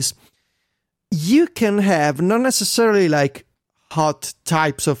 approaches. You can have not necessarily like hot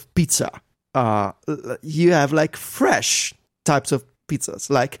types of pizza. You have like fresh types of pizzas.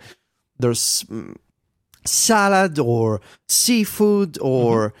 Like there's salad or seafood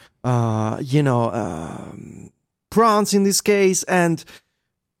or prawns in this case, and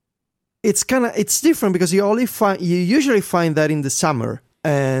it's different because you usually find that in the summer,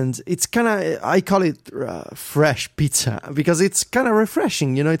 and it's I call it fresh pizza because it's kind of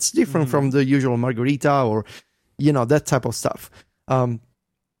refreshing. It's different from the usual margherita or that type of stuff.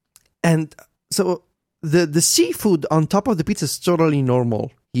 And so the seafood on top of the pizza is totally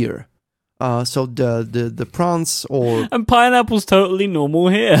normal here. So the prawns and pineapple's totally normal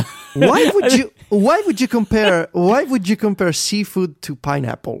here. Why would you compare seafood to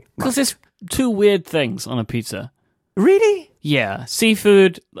pineapple? Because it's two weird things on a pizza. Really? Yeah,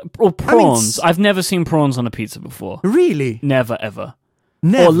 seafood or prawns. I've never seen prawns on a pizza before. Really? Never ever.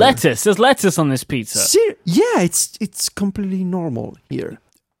 Never. Or lettuce. There's lettuce on this pizza. Yeah, it's completely normal here.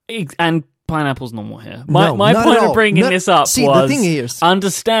 And pineapple's normal here. My not point at of all. bringing this up was the thing is,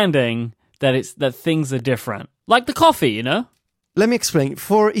 understanding that things are different. Like the coffee, Let me explain.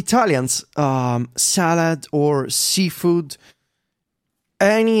 For Italians, salad or seafood,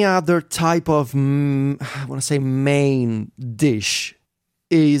 any other type of, I want to say main dish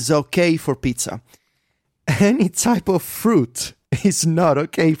is okay for pizza. Any type of fruit is not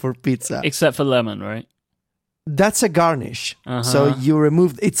okay for pizza. Except for lemon, right? That's a garnish. So you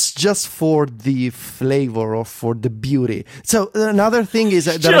remove, it's just for the flavor or for the beauty. So another thing is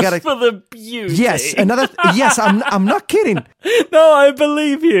that just I gotta, for the beauty. Yes, I'm not kidding. No, I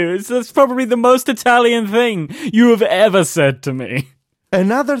believe you. That's probably the most Italian thing you have ever said to me. I'm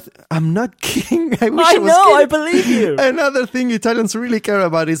not kidding. I wish I I was know, kidding. I believe you. Another thing Italians really care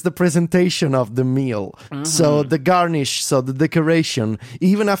about is the presentation of the meal. So the garnish, so the decoration,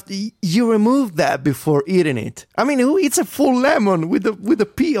 even after you remove that before eating it. I mean, who eats a full lemon with a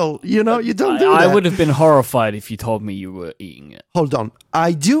peel? You don't do that. I would have been horrified if you told me you were eating it. Hold on.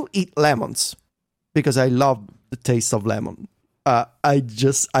 I do eat lemons because I love the taste of lemon. I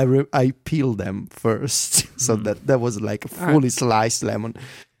peel them first, so that was like a fully sliced lemon,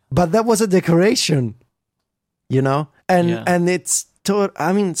 but that was a decoration, and it's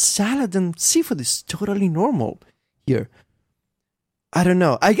salad and seafood is totally normal here. I don't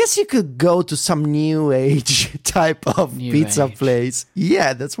know. I guess you could go to some new age type of pizza place.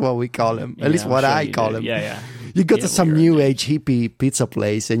 Yeah, that's what we call them. At least what I call them. Yeah. You go to some new age hippie pizza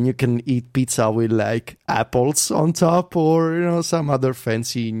place and you can eat pizza with like apples on top or, some other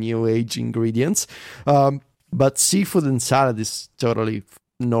fancy new age ingredients. But seafood and salad is totally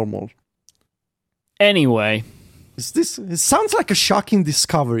normal. Anyway. It sounds like a shocking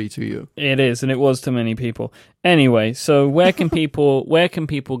discovery to you. It is, and it was to many people. Anyway, so where can people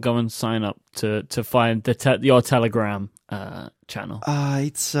go and sign up to find your Telegram channel?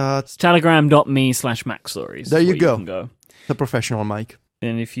 It's telegram.me/MacStories. There you go. Can go. The professional mic.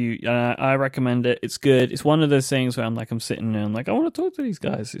 And if you, I recommend it. It's good. It's one of those things where I'm sitting there and I want to talk to these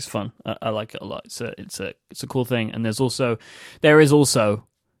guys. It's fun. I like it a lot. It's a cool thing. And there is also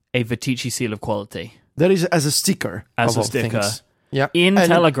a Vitici seal of quality. That is as a sticker. Things. Yeah. In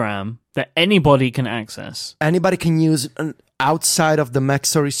Telegram that anybody can access. Anybody can use outside of the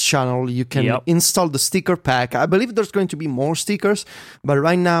MacStories channel. You can install the sticker pack. I believe there's going to be more stickers, but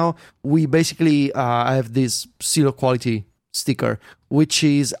right now we basically have this seal of quality sticker, which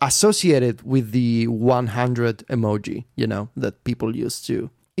is associated with the 100 emoji, that people use to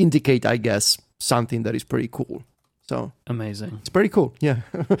indicate, I guess, something that is pretty cool. So amazing. It's pretty cool. Yeah.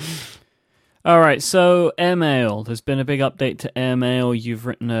 All right, so Airmail. There's been a big update to Airmail. You've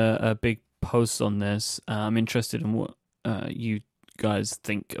written a big post on this. I'm interested in what you guys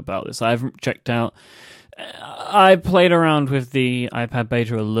think about this. I haven't checked out. I played around with the iPad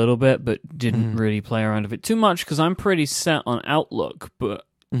beta a little bit, but didn't really play around with it too much because I'm pretty set on Outlook. But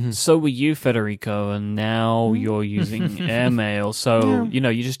so were you, Federico, and now you're using Airmail. So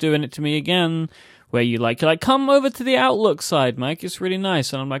you're just doing it to me again. Where you're like, come over to the Outlook side, Mike. It's really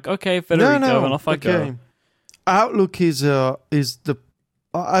nice. And I'm like, okay, Federico, and off I go. Outlook is I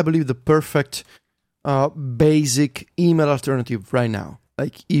believe, the perfect basic email alternative right now.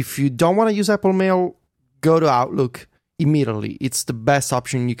 Like, if you don't want to use Apple Mail, go to Outlook immediately. It's the best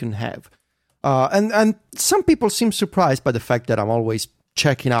option you can have. And some people seem surprised by the fact that I'm always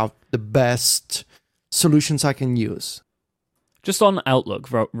checking out the best solutions I can use. Just on Outlook,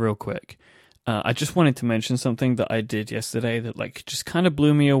 real quick. I just wanted to mention something that I did yesterday that just kind of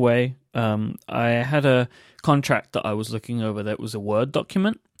blew me away. I had a contract that I was looking over that was a Word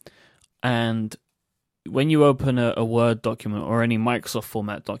document, and when you open a Word document or any Microsoft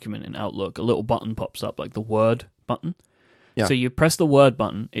format document in Outlook, a little button pops up, like the Word button. Yeah. So you press the Word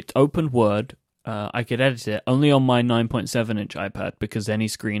button, it opened Word. I could edit it only on my 9.7-inch iPad because any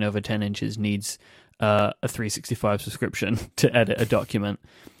screen over 10 inches needs a 365 subscription to edit a document.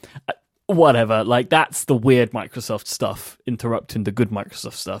 Whatever, that's the weird Microsoft stuff interrupting the good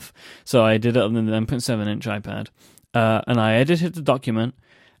Microsoft stuff. So I did it on the 9.7-inch iPad, and I edited the document,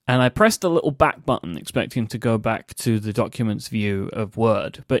 and I pressed a little back button expecting to go back to the document's view of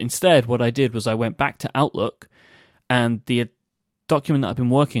Word. But instead, what I did was I went back to Outlook, and the document that I've been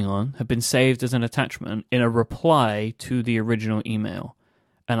working on had been saved as an attachment in a reply to the original email.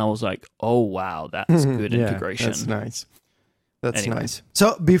 And I was like, oh, wow, that's good integration. That's nice. That's Anyway. nice.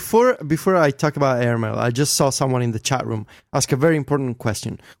 So before I talk about airmail, I just saw someone in the chat room ask a very important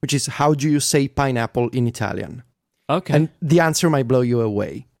question, which is, how do you say pineapple in Italian? Okay. And the answer might blow you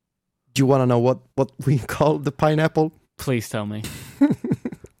away. Do you want to know what we call the pineapple? Please tell me.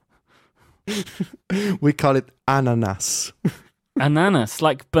 We call it ananas. Ananas,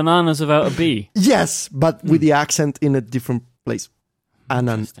 like bananas without a B. Yes, but with the accent in a different place.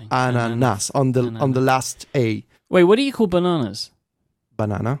 Interesting. Ananas on the last A. Wait, what do you call bananas?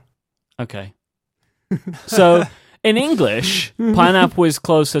 Banana. Okay. So in English, pineapple is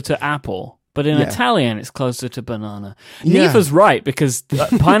closer to apple, but in Italian, it's closer to banana. Yeah. Neither's right, because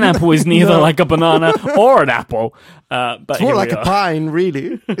pineapple is neither like a banana or an apple. But It's more like a pine,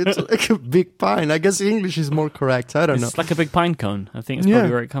 really. It's like a big pine. I guess English is more correct. I don't know. It's like a big pine cone. I think it's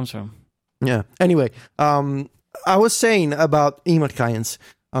probably where it comes from. Yeah. Anyway, I was saying about email clients.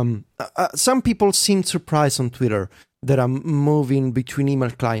 Some people seem surprised on Twitter that I'm moving between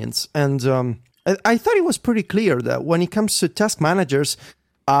email clients. And I thought it was pretty clear that when it comes to task managers,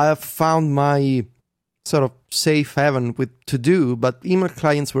 I've found my sort of safe haven with to-do, but email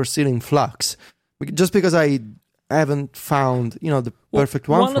clients were still in flux. Just because I haven't found, the perfect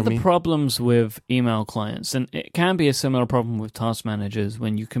one for me. One of the problems with email clients, and it can be a similar problem with task managers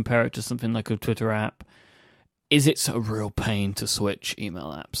when you compare it to something like a Twitter app, is it's a real pain to switch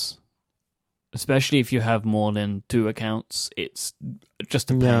email apps. Especially if you have more than 2 accounts, it's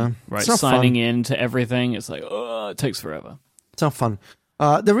just a pain, right? Signing in to everything, it's like, it takes forever. It's not fun.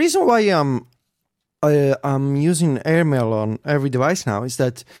 The reason why I'm using Airmail on every device now is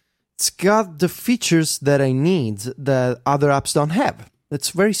that it's got the features that I need that other apps don't have. It's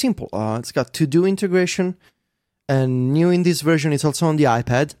very simple. It's got to-do integration, and new in this version, it's also on the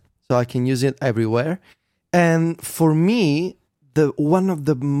iPad, so I can use it everywhere. And for me, one of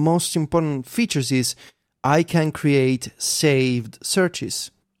the most important features is I can create saved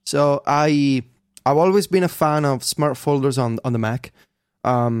searches. So I've always been a fan of smart folders on the Mac.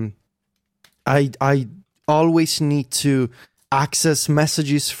 I always need to access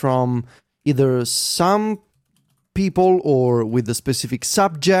messages from either some people or with a specific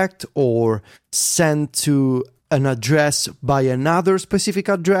subject, or send to an address by another specific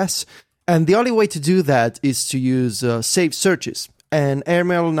address. And the only way to do that is to use saved searches. And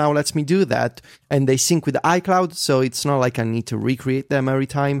Airmail now lets me do that. And they sync with iCloud, so it's not like I need to recreate them every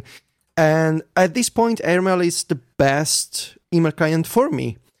time. And at this point, Airmail is the best email client for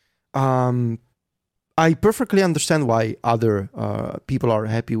me. I perfectly understand why other people are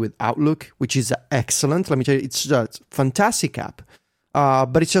happy with Outlook, which is excellent. Let me tell you, it's a fantastic app.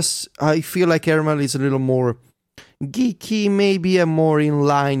 But it's just, I feel like Airmail is a little more geeky, maybe a more in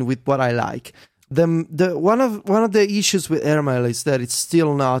line with what I like. One of the issues with Airmail is that it's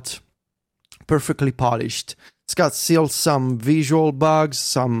still not perfectly polished. It's got still some visual bugs,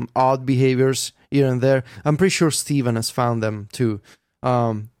 some odd behaviors here and there. I'm pretty sure Steven has found them too.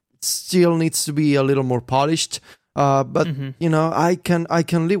 It still needs to be a little more polished, but I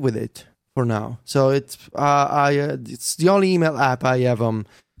can live with it for now. So it's the only email app I have on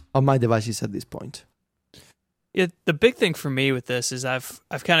my devices at this point. Yeah, the big thing for me with this is I've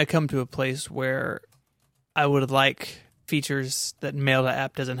kind of come to a place where I would like features that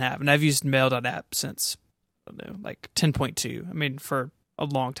Mail.app doesn't have, and I've used Mail.app since like 10.2. I mean, for a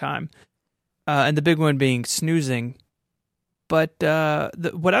long time, and the big one being snoozing. But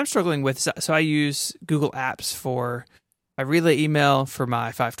what I'm struggling with, so I use Google Apps for my Relay email, for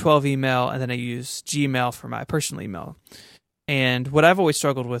my 512 email, and then I use Gmail for my personal email. And what I've always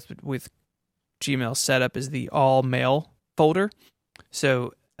struggled with Gmail setup is the all mail folder.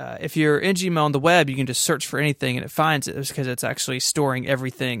 So if you're in Gmail on the web, you can just search for anything and it finds it, because it's actually storing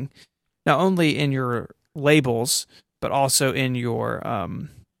everything, not only in your labels, but also in your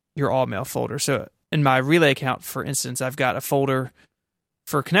all mail folder. So in my Relay account, for instance, I've got a folder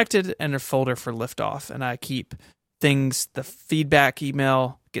for Connected and a folder for Liftoff, and I keep things. The feedback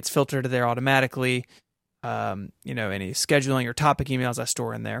email gets filtered to there automatically. Any scheduling or topic emails I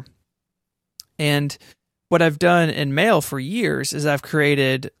store in there. And what I've done in Mail for years is I've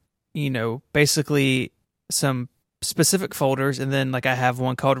created, basically some specific folders, and then like I have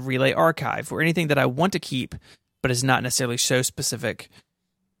one called Relay Archive, where anything that I want to keep but is not necessarily so specific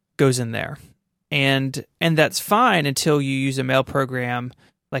goes in there. And that's fine until you use a mail program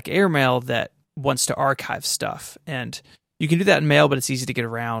like Airmail that wants to archive stuff. And you can do that in Mail, but it's easy to get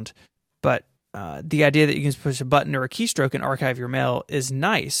around. But the idea that you can push a button or a keystroke and archive your mail is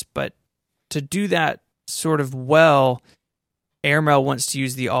nice, but to do that sort of Airmail wants to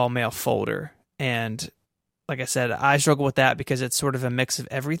use the all mail folder. And like I said, I struggle with that because it's sort of a mix of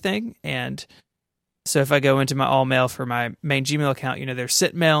everything. And so if I go into my all mail for my main Gmail account, there's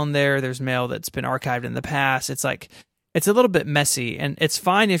sent mail in there, there's mail that's been archived in the past. It's like, it's a little bit messy, and it's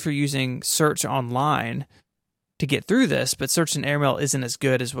fine if you're using search online to get through this, but search in Airmail isn't as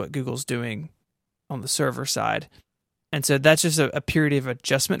good as what Google's doing on the server side. And so that's just a period of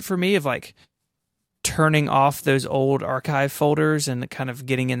adjustment for me of like turning off those old archive folders and kind of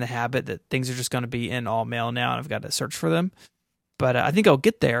getting in the habit that things are just going to be in all mail now and I've got to search for them. But I think I'll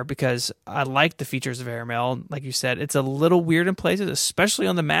get there because I like the features of Airmail. Like you said, it's a little weird in places, especially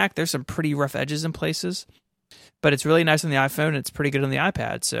on the Mac. There's some pretty rough edges in places, but it's really nice on the iPhone and it's pretty good on the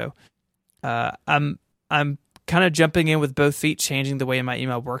iPad. So I'm kind of jumping in with both feet, changing the way my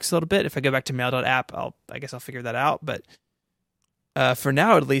email works a little bit. If I go back to mail.app, I guess I'll figure that out. But for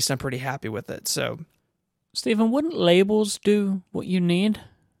now, at least, I'm pretty happy with it. So, Stephen, wouldn't labels do what you need?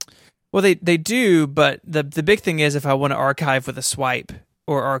 Well, they do, but the big thing is if I want to archive with a swipe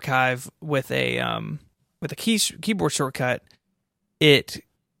or archive with a keyboard shortcut,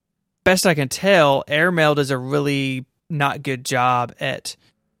 best I can tell, Airmail does a really not good job at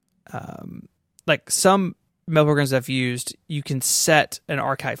like some mail programs I've used. You can set an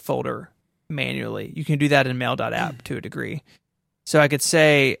archive folder manually. You can do that in mail.app to a degree. So I could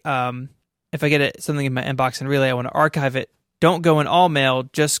say if I get something in my inbox in Relay, I want to archive it. Don't go in all mail,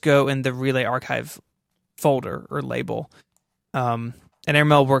 just go in the Relay archive folder or label. And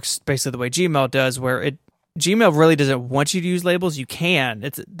Airmail works basically the way Gmail does, where Gmail really doesn't want you to use labels. You can.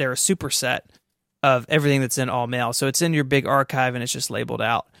 They're a superset of everything that's in all mail. So it's in your big archive and it's just labeled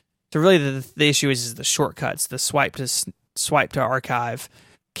out. So really the issue is the shortcuts. The swipe to archive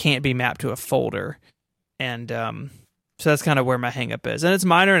can't be mapped to a folder. And so that's kind of where my hang up is. And it's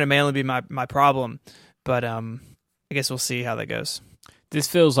minor and it may only be my problem, but I guess we'll see how that goes. This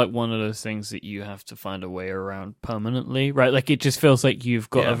feels like one of those things that you have to find a way around permanently, right? Like it just feels like you've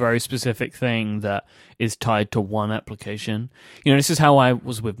got a very specific thing that is tied to one application. This is how I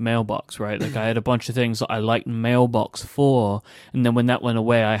was with Mailbox, right? Like I had a bunch of things that I liked Mailbox for, and then when that went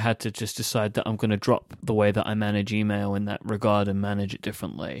away, I had to just decide that I'm going to drop the way that I manage email in that regard and manage it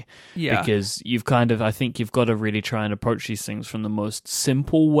differently. Yeah. Because I think you've got to really try and approach these things from the most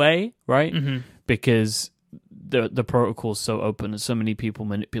simple way, right? Mm-hmm. Because the protocol's so open and so many people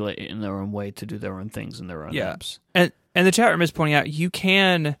manipulate it in their own way to do their own things in their own apps. And the chat room is pointing out you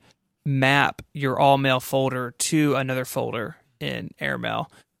can map your all mail folder to another folder in Airmail.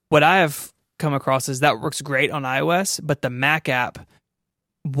 What I have come across is that works great on iOS, but the Mac app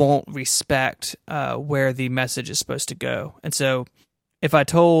won't respect where the message is supposed to go. And so if I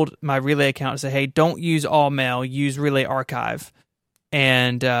told my Relay account to say, hey, don't use all mail, use Relay archive,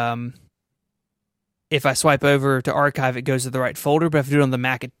 and if I swipe over to archive, it goes to the right folder, but if I do it on the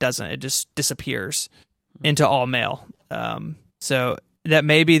Mac, it doesn't. It just disappears into all mail. So that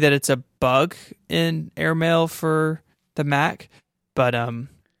may be that it's a bug in Airmail for the Mac, but I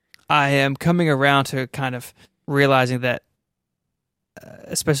am coming around to kind of realizing that,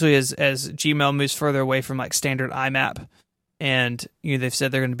 especially as Gmail moves further away from like standard IMAP, and they've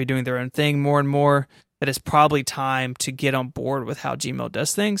said they're going to be doing their own thing more and more, that it's probably time to get on board with how Gmail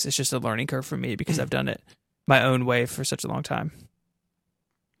does things. It's just a learning curve for me because I've done it my own way for such a long time.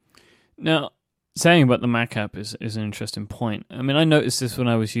 Now, saying about the Mac app is an interesting point. I mean, I noticed this when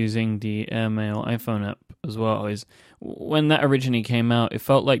I was using the Airmail iPhone app as well. When that originally came out, it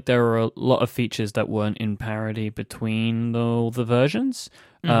felt like there were a lot of features that weren't in parity between all the versions.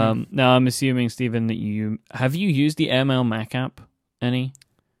 Mm-hmm. Now, I'm assuming, Stephen, that have you used the Airmail Mac app any?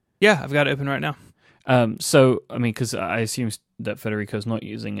 Yeah, I've got it open right now. So, I mean, because I assume that Federico's not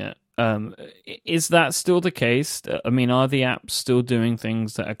using it. Is that still the case? I mean, are the apps still doing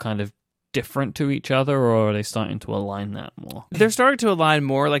things that are kind of different to each other, or are they starting to align that more? They're starting to align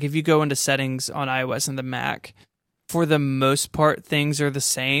more. Like if you go into settings on iOS and the Mac, for the most part, things are the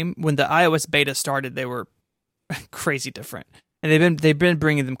same. When the iOS beta started, they were crazy different, and they've been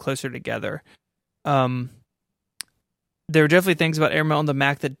bringing them closer together. There are definitely things about Airmail on the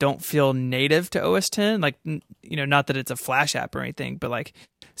Mac that don't feel native to OS X. Like, not that it's a Flash app or anything, but like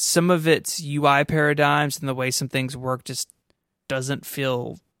some of its UI paradigms and the way some things work just doesn't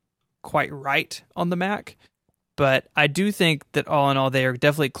feel quite right on the Mac. But I do think that all in all, they are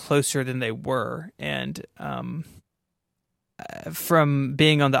definitely closer than they were. And from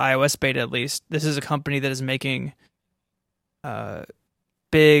being on the iOS beta, at least, this is a company that is making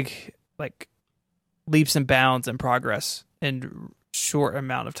big, like, leaps and bounds and progress in short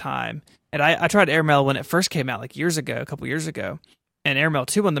amount of time. And I tried Airmail when it first came out, like a couple years ago, and Airmail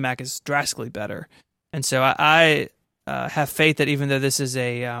 2 on the Mac is drastically better. And so I have faith that even though this is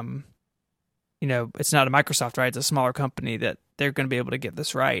a, it's not a Microsoft, right? It's a smaller company, that they're going to be able to get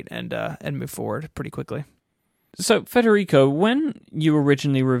this right and move forward pretty quickly. So, Federico, when you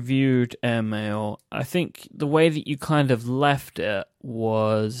originally reviewed Airmail, I think the way that you kind of left it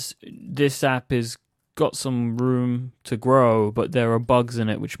was this app has got some room to grow, but there are bugs in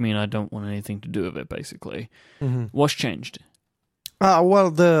it which mean I don't want anything to do with it, basically. Mm-hmm. What's changed?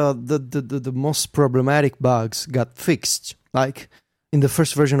 Well, the most problematic bugs got fixed. Like, in the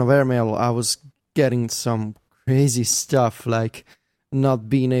first version of Airmail, I was getting some crazy stuff, like not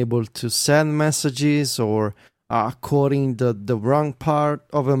being able to send messages or quoting the wrong part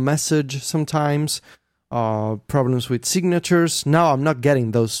of a message sometimes, problems with signatures. Now I'm not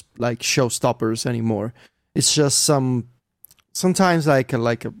getting those like showstoppers anymore. It's just sometimes like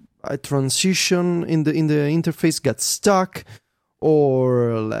a transition in the interface gets stuck,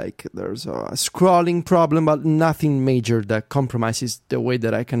 or like there's a scrolling problem, but nothing major that compromises the way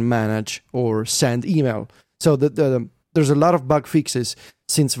that I can manage or send email. So there's a lot of bug fixes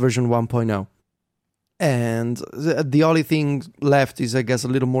since version 1.0. And the only thing left is, I guess, a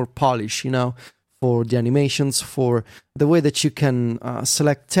little more polish, for the animations, for the way that you can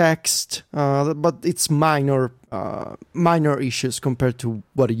select text. But it's minor issues compared to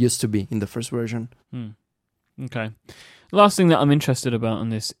what it used to be in the first version. Okay. Last thing that I'm interested about on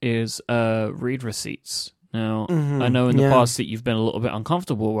this is read receipts. Now, I know in the past that you've been a little bit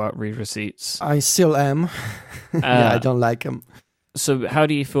uncomfortable about read receipts. I still am. I don't like them. So, how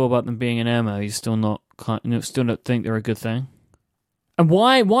do you feel about them being in Airmail? You still don't think they're a good thing? And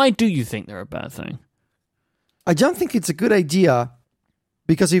why do you think they're a bad thing? I don't think it's a good idea,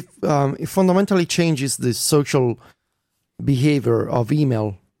 because it fundamentally changes the social behavior of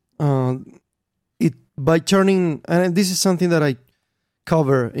email. By turning, and this is something that I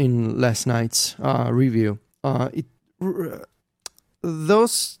cover in last night's review.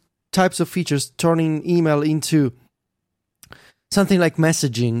 Those types of features, turning email into something like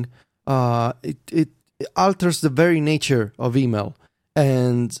messaging, it alters the very nature of email.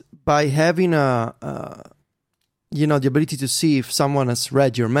 And by having the ability to see if someone has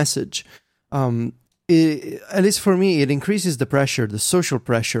read your message, at least for me, it increases the pressure, the social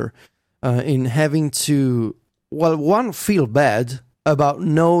pressure, in having to, one, feel bad about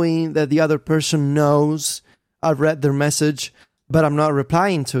knowing that the other person knows I've read their message, but I'm not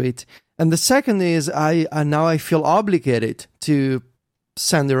replying to it. And the second is now I feel obligated to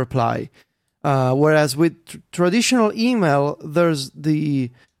send a reply. Whereas with traditional email, there's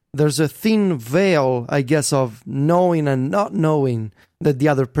a thin veil, I guess, of knowing and not knowing that the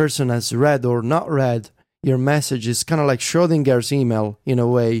other person has read or not read your message. Is kind of like Schrodinger's email in a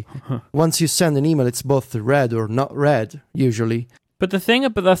way. Once you send an email, it's both read or not read, usually. But the thing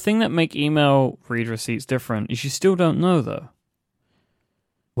that make email read receipts different is you still don't know, though.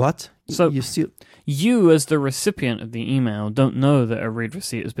 What? So you as the recipient of the email don't know that a read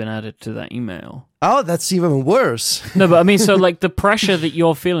receipt has been added to that email. Oh, that's even worse. No, but I mean, so like the pressure that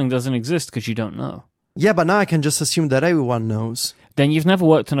you're feeling doesn't exist because you don't know. Yeah, but now I can just assume that everyone knows. Then you've never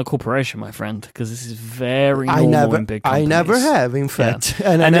worked in a corporation, my friend, because this is very normal in big companies. I never have, in fact,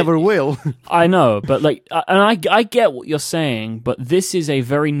 and I never will. I know, but I get what you're saying, but this is a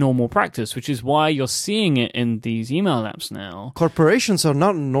very normal practice, which is why you're seeing it in these email apps now. Corporations are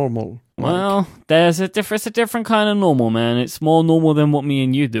not normal. Well, it's a different kind of normal, man. It's more normal than what me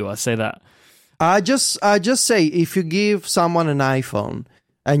and you do. I say that. I just say if you give someone an iPhone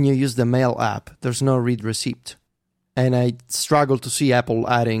and you use the Mail app, there's no read receipt. And I struggle to see Apple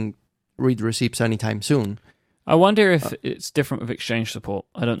adding read receipts anytime soon. I wonder if it's different with Exchange support.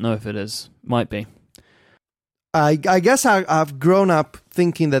 I don't know if it is. Might be. I guess I've grown up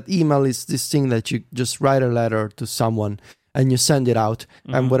thinking that email is this thing that you just write a letter to someone and you send it out,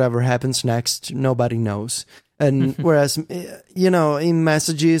 and whatever happens next, nobody knows. And whereas, in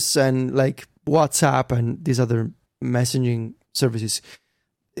messages and like WhatsApp and these other messaging services,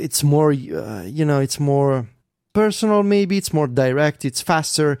 it's more, it's more personal, maybe it's more direct, it's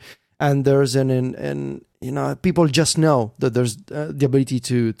faster, and there's people just know that there's the ability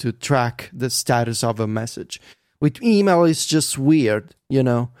to track the status of a message. With email, it's just weird,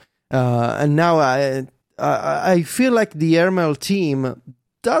 and now I feel like the Airmail team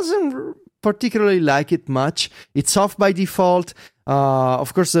doesn't particularly like it much. It's off by default.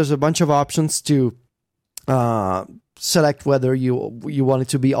 Of course, there's a bunch of options to select whether you want it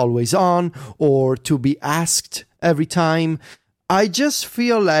to be always on or to be asked every time. I just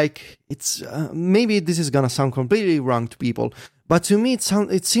feel like it's maybe this is gonna sound completely wrong to people, but to me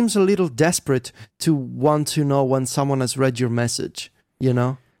it seems a little desperate to want to know when someone has read your message.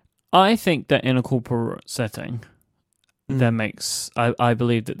 I think that in a corporate setting, I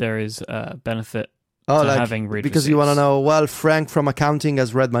believe that there is a benefit to having read because receipts. you want to know, well, Frank from accounting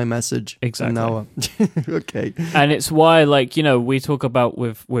has read my message. Exactly. Now, okay. And it's why, like, you know, we talk about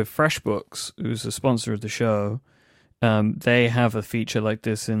with FreshBooks, who's a sponsor of the show, they have a feature like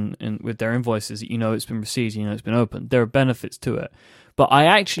this in with their invoices. You know it's been received, you know it's been opened. There are benefits to it. But I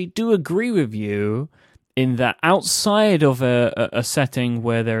actually do agree with you in that outside of a setting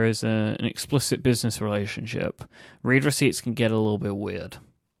where there is an explicit business relationship, read receipts can get a little bit weird.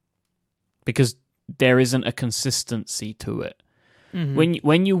 Because there isn't a consistency to it. Mm-hmm.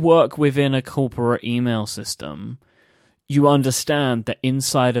 When you work within a corporate email system, you understand that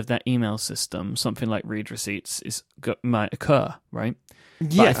inside of that email system, something like read receipts might occur, right?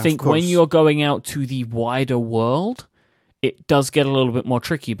 Yeah, but I think when you're going out to the wider world, it does get a little bit more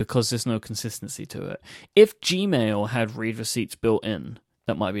tricky because there's no consistency to it. If Gmail had read receipts built in,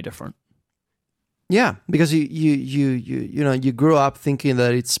 that might be different. Yeah, because you grew up thinking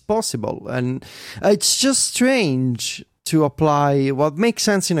that it's possible, and it's just strange to apply what makes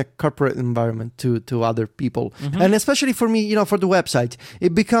sense in a corporate environment to other people, and especially for me, for the website,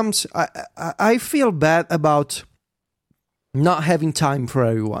 it becomes I feel bad about not having time for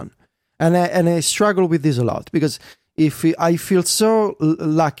everyone, and I struggle with this a lot because if I feel so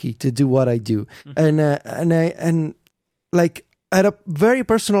lucky to do what I do, and like. At a very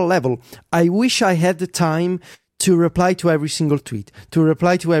personal level, I wish I had the time to reply to every single tweet, to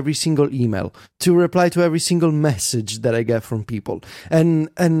reply to every single email, to reply to every single message that I get from people. And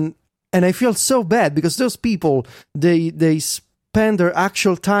I feel so bad because those people, they spend their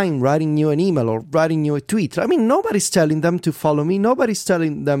actual time writing you an email or writing you a tweet. I mean, nobody's telling them to follow me. Nobody's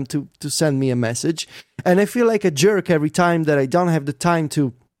telling them to send me a message. And I feel like a jerk every time that I don't have the time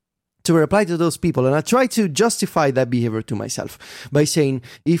to reply to those people. And I try to justify that behavior to myself by saying,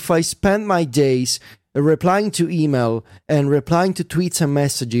 if I spend my days replying to email and replying to tweets and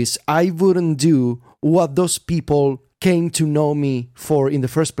messages, I wouldn't do what those people came to know me for in the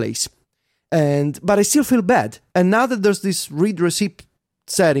first place. But I still feel bad. And now that there's this read receipt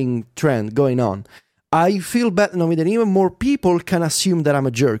setting trend going on, I feel bad knowing that even more people can assume that I'm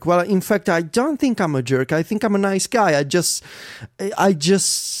a jerk. Well, in fact, I don't think I'm a jerk. I think I'm a nice guy. I just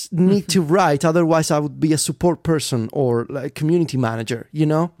need to write. Otherwise, I would be a support person or like a community manager,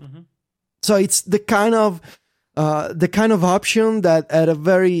 Mm-hmm. So it's the kind of option that at a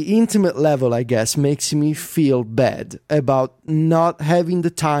very intimate level, I guess, makes me feel bad about not having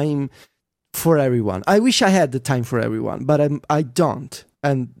the time for everyone. I wish I had the time for everyone, but I don't.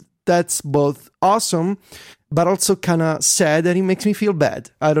 And that's both awesome, but also kind of sad that it makes me feel bad.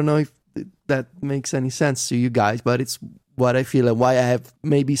 I don't know if that makes any sense to you guys, but it's what I feel and why I have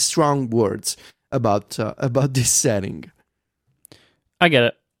maybe strong words about this setting. I get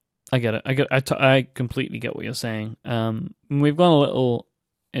it. I completely get what you're saying. We've gone a little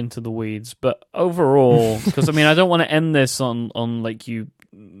into the weeds, but overall, because I don't want to end this on like you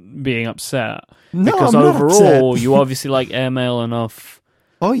being upset. No, because I'm overall, not upset. You obviously like Airmail enough.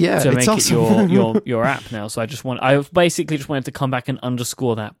 Oh yeah, to make awesome. it your app now. So I basically just wanted to come back and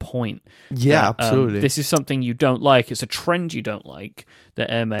underscore that point. Yeah, that, absolutely. This is something you don't like. It's a trend you don't like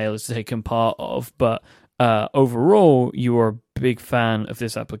that Airmail is taken part of. But overall, you are a big fan of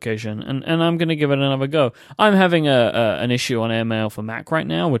this application, and I'm going to give it another go. I'm having an issue on Airmail for Mac right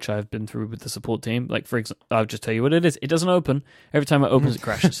now, which I've been through with the support team. Like, for example, I'll just tell you what it is. It doesn't open. Every time it opens, it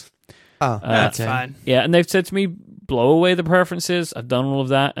crashes. Oh, that's okay. fine. Yeah, and they've said to me, blow away the preferences. I've done all of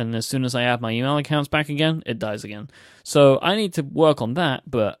that, and as soon as I add my email accounts back again, it dies again. So I need to work on that,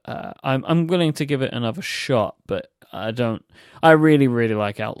 but I'm willing to give it another shot. But I really, really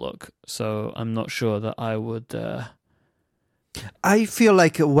like Outlook, so I'm not sure that I would... I feel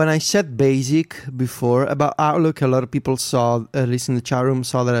like when I said basic before about Outlook, a lot of people saw, at least in the chat room,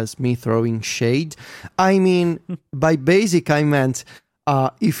 saw that as me throwing shade. I mean, by basic, I meant...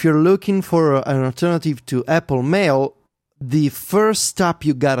 if you're looking for an alternative to Apple Mail, the first step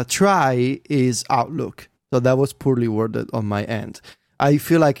you gotta try is Outlook. So that was poorly worded on my end. I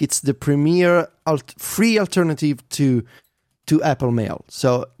feel like it's the premier free alternative to Apple Mail.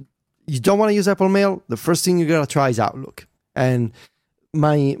 So you don't want to use Apple Mail, the first thing you gotta try is Outlook. And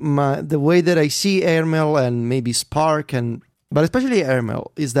the way that I see Airmail and maybe Spark but especially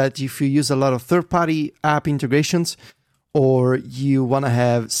Airmail is that if you use a lot of third-party app integrations, or you want to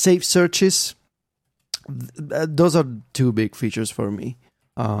have safe searches, those are two big features for me.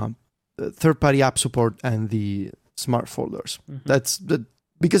 Third-party app support and the smart folders. Mm-hmm.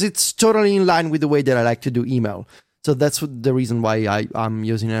 Because it's totally in line with the way that I like to do email. So that's the reason why I'm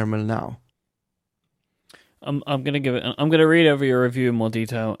using Airmail now. I'm gonna give it. I'm gonna read over your review in more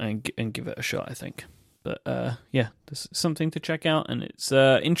detail and give it a shot, I think. But yeah, this is something to check out, and it's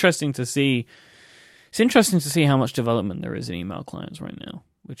interesting to see. It's interesting to see how much development there is in email clients right now,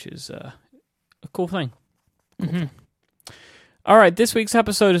 which is a cool thing. All right, this week's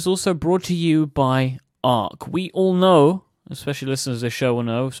episode is also brought to you by Arc. We all know, especially listeners of this show will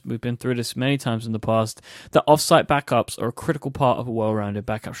know, we've been through this many times in the past, that offsite backups are a critical part of a well-rounded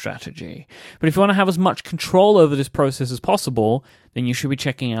backup strategy. But if you want to have as much control over this process as possible, then you should be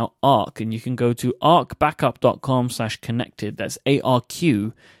checking out Arc, and you can go to arcbackup.com/connected. That's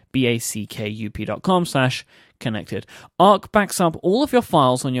ARCBACKUP.com/connected. Arc backs up all of your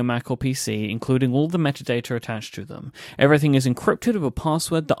files on your Mac or PC, including all the metadata attached to them. Everything is encrypted with a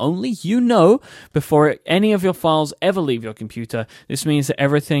password that only you know before any of your files ever leave your computer. This means that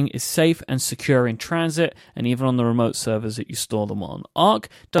everything is safe and secure in transit and even on the remote servers that you store them on. Arc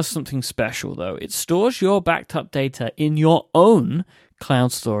does something special, though. It stores your backed up data in your own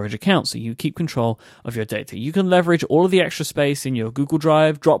cloud storage account, so you keep control of your data. You can leverage all of the extra space in your Google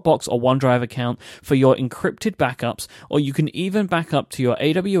Drive, Dropbox, or OneDrive account for your encrypted backups, or you can even back up to your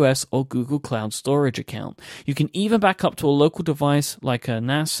AWS or Google Cloud Storage account. You can even back up to a local device like a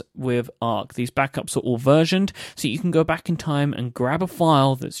NAS with Arc. These backups are all versioned, so you can go back in time and grab a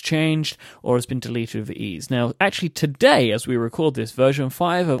file that's changed or has been deleted with ease. Now, actually today, as we record this, version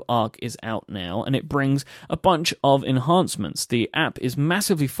 5 of Arc is out now, and it brings a bunch of enhancements. The app is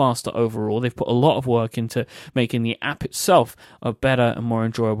massively faster overall. They've put a lot of work into making the app itself a better and more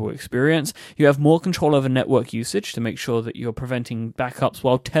enjoyable experience. You have more control over network usage to make sure that you're preventing backups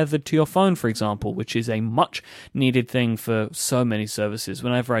while tethered to your phone, for example, which is a much needed thing for so many services.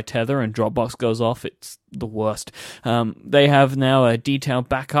 Whenever I tether and Dropbox goes off, it's the worst. They have now a detailed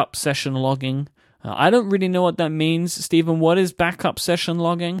backup session logging. I don't really know what that means. Stephen, what is backup session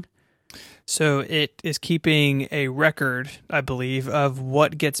logging? So it is keeping a record, I believe, of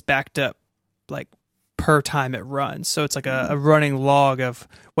what gets backed up, like per time it runs. So it's like a running log of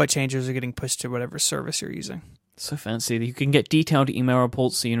what changes are getting pushed to whatever service you're using. So fancy. You can get detailed email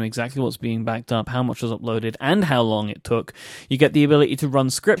reports so you know exactly what's being backed up, how much was uploaded, and how long it took. You get the ability to run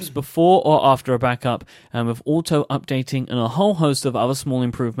scripts before or after a backup, and with auto-updating and a whole host of other small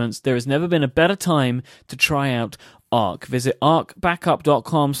improvements, there has never been a better time to try out Arc. Visit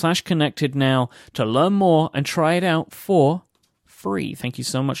arcbackup.com/connected now to learn more and try it out for free. Thank you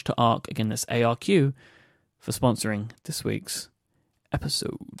so much to Arc, again that's ARQ, for sponsoring this week's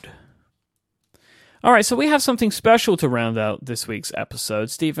episode. All right, so we have something special to round out this week's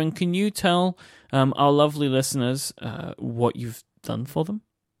episode. Stephen, can you tell our lovely listeners what you've done for them?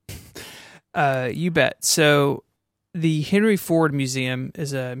 You bet. So the Henry Ford Museum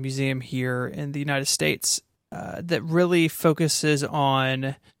is a museum here in the United States that really focuses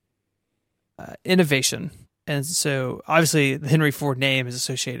on innovation. And so obviously the Henry Ford name is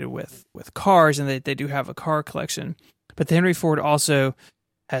associated with cars, and they do have a car collection. But the Henry Ford also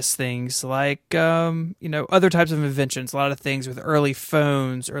has things like, other types of inventions, a lot of things with early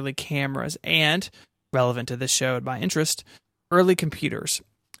phones, early cameras, and, relevant to this show and my interest, early computers.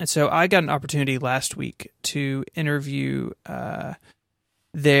 And so I got an opportunity last week to interview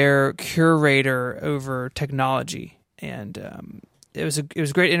their curator over technology, and it was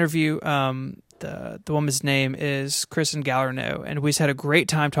a great interview. The woman's name is Kristen Gallerno, and we just had a great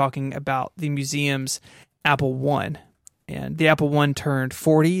time talking about the museum's Apple I. And the Apple I turned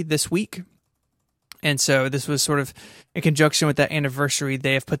 40 this week. And so this was sort of in conjunction with that anniversary.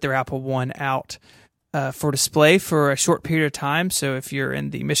 They have put their Apple I out for display for a short period of time. So if you're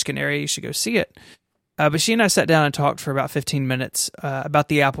in the Michigan area, you should go see it. But she and I sat down and talked for about 15 minutes about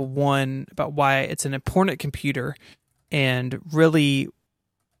the Apple I, about why it's an important computer, and really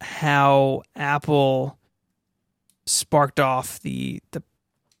how Apple sparked off the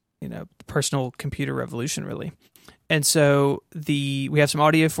personal computer revolution, really. And so we have some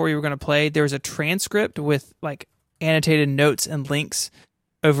audio for you we're going to play. There's a transcript with like annotated notes and links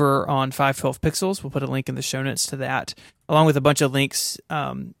over on 512 Pixels. We'll put a link in the show notes to that, along with a bunch of links.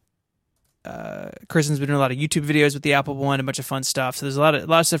 Kristen's been doing a lot of YouTube videos with the Apple I, a bunch of fun stuff. So there's a lot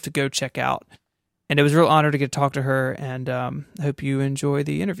of stuff to go check out. And it was a real honor to get to talk to her, and I hope you enjoy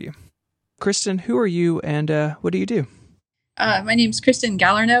the interview. Kristen, who are you, and what do you do? My name is Kristen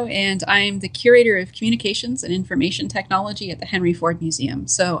Gallerno, and I'm the curator of communications and information technology at the Henry Ford Museum.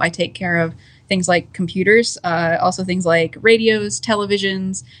 So I take care of things like computers, also things like radios,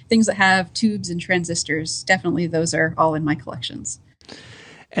 televisions, things that have tubes and transistors. Definitely those are all in my collections.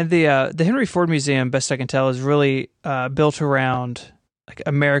 And the Henry Ford Museum, best I can tell, is really built around like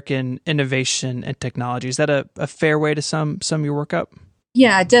American innovation and technology. Is that a fair way to sum your work up?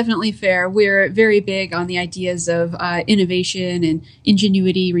 Yeah, definitely fair. We're very big on the ideas of innovation and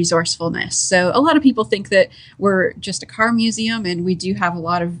ingenuity, resourcefulness. So a lot of people think that we're just a car museum, and we do have a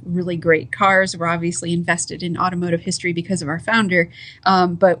lot of really great cars. We're obviously invested in automotive history because of our founder,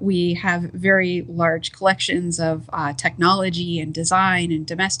 but we have very large collections of technology and design and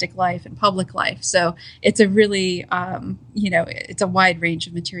domestic life and public life. So it's a really, it's a wide range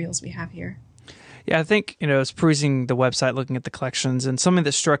of materials we have here. Yeah, I think, I was perusing the website, looking at the collections, and something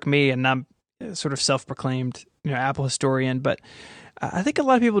that struck me, and I'm sort of self-proclaimed, Apple historian, but I think a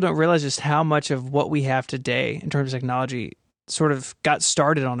lot of people don't realize just how much of what we have today in terms of technology sort of got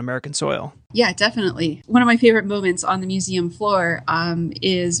started on American soil. Yeah, definitely. One of my favorite moments on the museum floor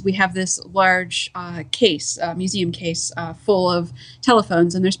is we have this large museum case full of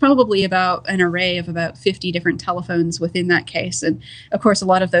telephones, and there's probably about an array of about 50 different telephones within that case. And of course, a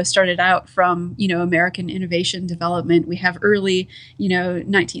lot of those started out from, American innovation development. We have early,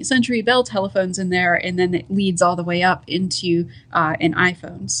 19th century Bell telephones in there, and then it leads all the way up into an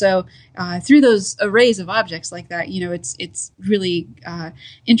iPhone. So through those arrays of objects like that, it's really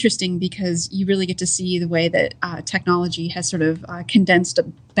interesting because you really get to see the way that technology has sort of condensed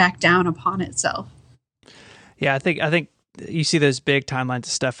back down upon itself. Yeah, I think you see those big timelines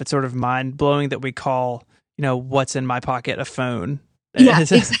of stuff. It's sort of mind blowing that we call, what's in my pocket a phone. Yeah,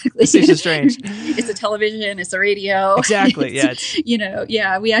 exactly. It seems so strange. It's a television. It's a radio. Exactly.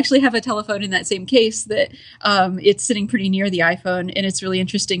 Yeah. We actually have a telephone in that same case that it's sitting pretty near the iPhone, and it's really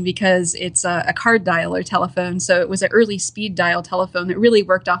interesting because it's a card dialer telephone. So it was an early speed dial telephone that really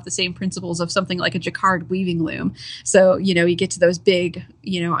worked off the same principles of something like a Jacquard weaving loom. So you get to those big.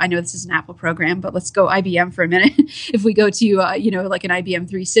 I know this is an Apple program, but let's go IBM for a minute. If we go to like an IBM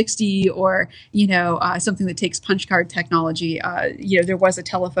 360 or something that takes punch card technology, there was a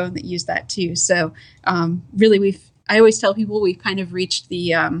telephone that used that too. So really, I always tell people we've kind of reached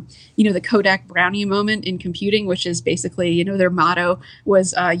the the Kodak Brownie moment in computing, which is basically their motto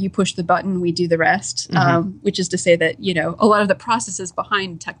was you push the button, we do the rest, which is to say that a lot of the processes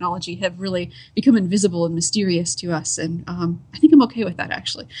behind technology have really become invisible and mysterious to us, and I think I'm okay with that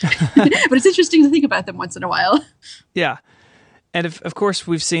actually. But it's interesting to think about them once in a while. Yeah. And of course,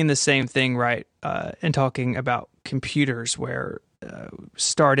 we've seen the same thing, right, in talking about computers, where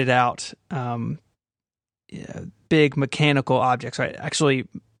started out big mechanical objects, right? Actually,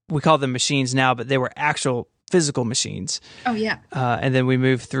 we call them machines now, but they were actual physical machines. Oh, yeah. And then we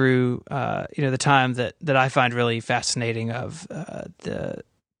moved through, the time that I find really fascinating of the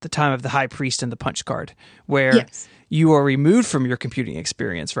time of the high priest and the punch card, where you are removed from your computing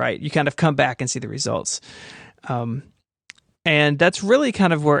experience, right? You kind of come back and see the results. And that's really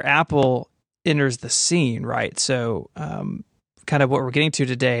kind of where Apple enters the scene, right? So kind of what we're getting to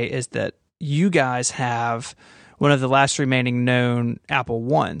today is that you guys have one of the last remaining known Apple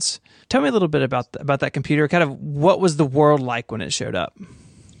Ones. Tell me a little bit about that computer. Kind of what was the world like when it showed up?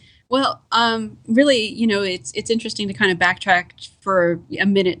 Well, really, it's interesting to kind of backtrack for a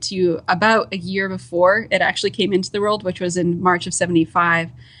minute to about a year before it actually came into the world, which was in March of '75.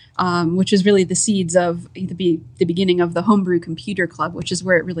 Which is really the seeds of the beginning of the Homebrew Computer Club, which is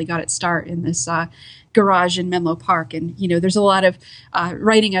where it really got its start in this garage in Menlo Park. And, there's a lot of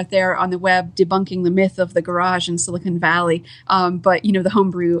writing out there on the web debunking the myth of the garage in Silicon Valley. But, the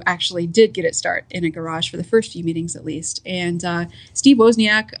Homebrew actually did get its start in a garage for the first few meetings, at least. And Steve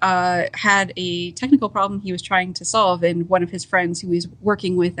Wozniak had a technical problem he was trying to solve. And one of his friends who he was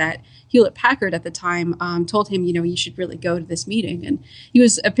working with at Hewlett-Packard at the time told him, you should really go to this meeting. And he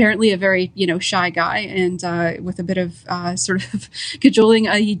was apparently a very, shy guy, and with a bit of sort of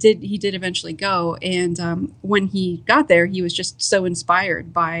cajoling, he did eventually go. And when he got there, he was just so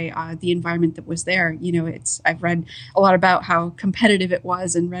inspired by the environment that was there. I've read a lot about how competitive it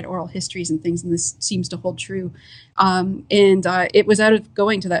was and read oral histories and things, and this seems to hold true. And it was out of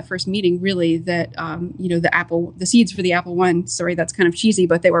going to that first meeting, really, that the seeds for the Apple One. Sorry, that's kind of cheesy,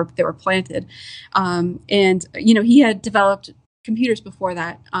 but they were planted. And he had developed computers before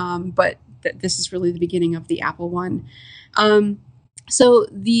that, but this is really the beginning of the Apple One. So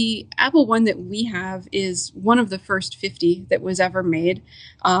the Apple One that we have is one of the first 50 that was ever made.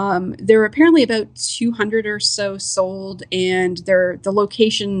 There are apparently about 200 or so sold, and the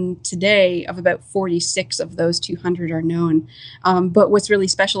location today of about 46 of those 200 are known. But what's really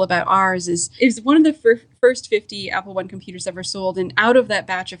special about ours is one of the first 50 Apple One computers ever sold, and out of that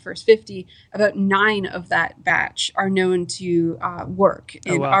batch of first 50, about 9 of that batch are known to work,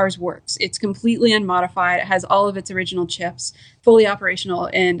 and ours works. It's completely unmodified. It has all of its original chips, fully operational,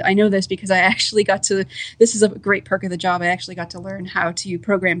 and I know this because I actually this is a great perk of the job, I actually got to learn how to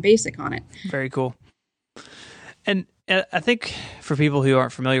program BASIC on it. Very cool. And I think for people who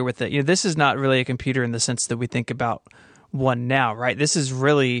aren't familiar with it, this is not really a computer in the sense that we think about one now, right? This is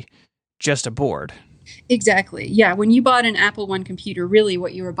really just a board. Exactly. Yeah. When you bought an Apple One computer, really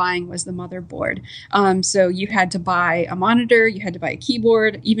what you were buying was the motherboard. So you had to buy a monitor, you had to buy a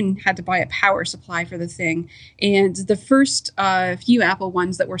keyboard, even had to buy a power supply for the thing. And the first few Apple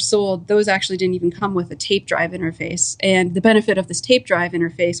Ones that were sold, those actually didn't even come with a tape drive interface. And the benefit of this tape drive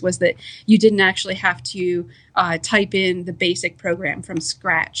interface was that you didn't actually have to type in the basic program from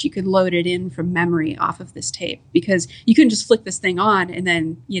scratch. You could load it in from memory off of this tape, because you couldn't just flick this thing on and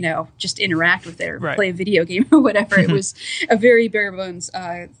then, just interact with it or play a video game or whatever. It was a very bare bones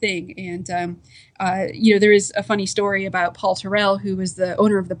thing. And, there is a funny story about Paul Terrell, who was the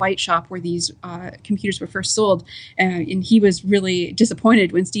owner of the Byte Shop where these computers were first sold. And he was really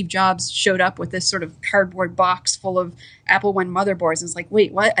disappointed when Steve Jobs showed up with this sort of cardboard box full of Apple One motherboards. And it's like,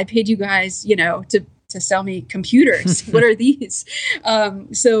 wait, what? I paid you guys, to sell me computers. What are these?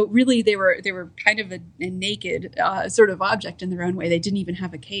 So really, they were kind of a naked sort of object in their own way. They didn't even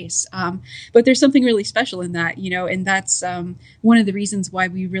have a case. But there's something really special in that, and that's one of the reasons why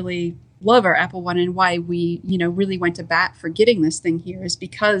we really love our Apple One and why we, really went to bat for getting this thing here, is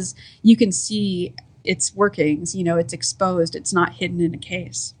because you can see its workings. It's exposed. It's not hidden in a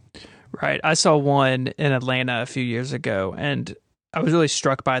case. Right. I saw one in Atlanta a few years ago, and I was really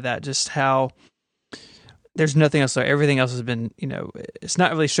struck by that, just how there's nothing else there. Everything else has been, it's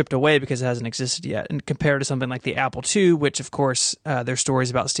not really stripped away because it hasn't existed yet. And compared to something like the Apple II, which of course, there's stories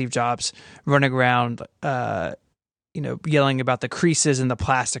about Steve Jobs running around, yelling about the creases in the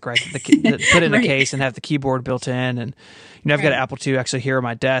plastic, right? That put in a case and have the keyboard built in. And, I've got an Apple II actually here on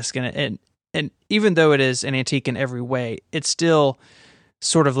my desk. And even though it is an antique in every way, it still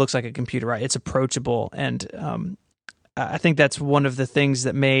sort of looks like a computer, right? It's approachable. And I think that's one of the things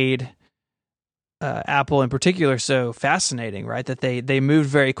that made Apple in particular so fascinating, right? That they moved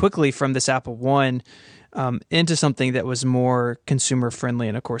very quickly from this Apple One into something that was more consumer friendly,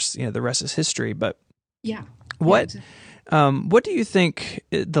 and of course, the rest is history. But what do you think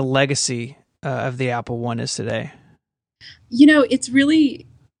the legacy of the Apple One is today? It's really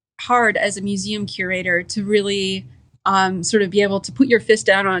hard as a museum curator to really sort of be able to put your fist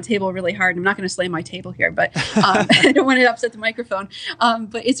down on a table really hard. I'm not going to slam my table here, but I don't want to upset the microphone.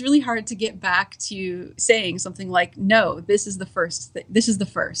 But it's really hard to get back to saying something like, no, this is the first, this is the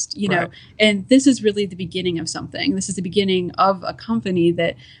first, right. And this is really the beginning of something. This is the beginning of a company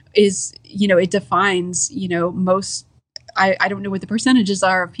that is, it defines, most, I don't know what the percentages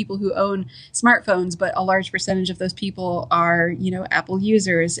are of people who own smartphones, but a large percentage of those people are, Apple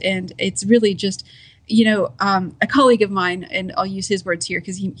users. And it's really just, a colleague of mine, and I'll use his words here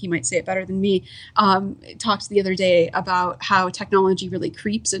because he might say it better than me, talked the other day about how technology really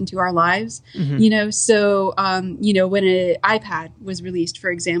creeps into our lives. So, when an iPad was released, for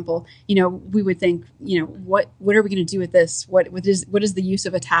example, we would think, what are we going to do with this? What is the use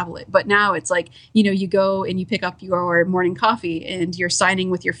of a tablet? But now it's like, you go and you pick up your morning coffee and you're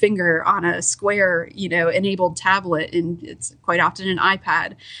signing with your finger on a square, enabled tablet, and it's quite often an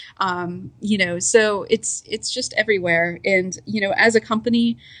iPad. So it's just everywhere. And, as a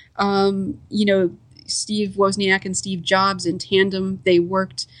company, Steve Wozniak and Steve Jobs in tandem, they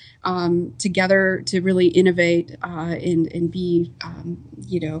worked together to really innovate and be,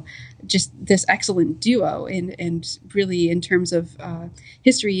 just this excellent duo. And really, in terms of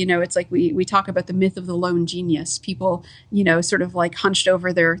history, it's like we talk about the myth of the lone genius. People, sort of like hunched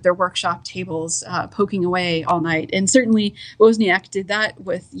over their workshop tables, poking away all night. And certainly Wozniak did that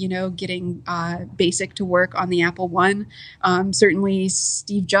with, getting BASIC to work on the Apple One. Certainly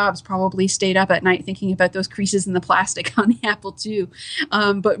Steve Jobs probably stayed up at night thinking about those creases in the plastic on the Apple II.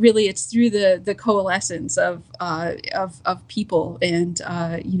 But really, it's through the coalescence of people and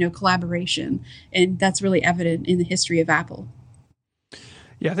collaboration, and that's really evident in the history of Apple.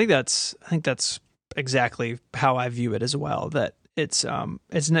 Yeah, I think that's exactly how I view it as well. That it's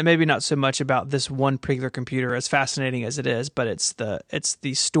maybe not so much about this one particular computer, as fascinating as it is, but it's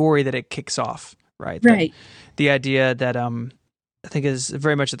the story that it kicks off, right? Right. The idea that I think is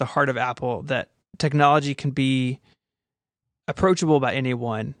very much at the heart of Apple, that technology can be approachable by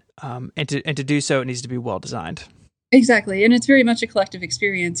anyone, and to do so, it needs to be well designed. Exactly. And it's very much a collective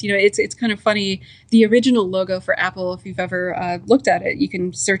experience. It's kind of funny. The original logo for Apple, if you've ever looked at it, you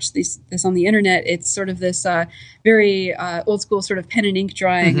can search this on the internet. It's sort of this very old school sort of pen and ink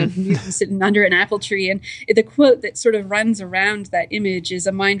drawing of Newton sitting under an apple tree. And the quote that sort of runs around that image is,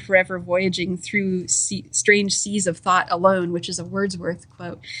 "A mind forever voyaging through strange seas of thought alone," which is a Wordsworth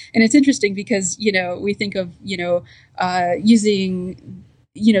quote. And it's interesting because, we think of, using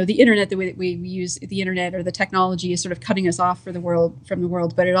the internet, the way that we use the internet or the technology is sort of cutting us off from the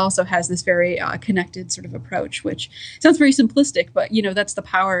world, but it also has this very connected sort of approach, which sounds very simplistic, but that's the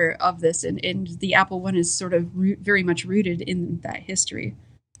power of this, and the Apple One is sort of very much rooted in that history.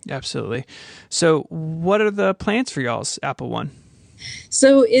 Absolutely. So what are the plans for y'all's Apple One?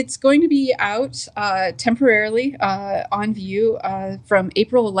 So it's going to be out temporarily on view from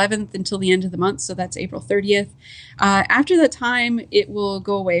April 11th until the end of the month. So that's April 30th. After that time, it will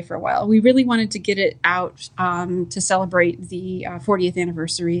go away for a while. We really wanted to get it out to celebrate the 40th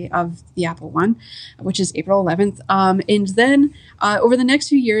anniversary of the Apple One, which is April 11th. And then over the next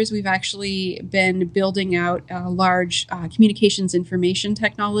few years, we've actually been building out a large communications information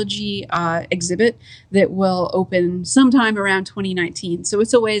technology exhibit that will open sometime around 2019. So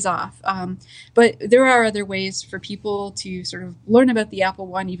it's a ways off. But there are other ways for people to sort of learn about the Apple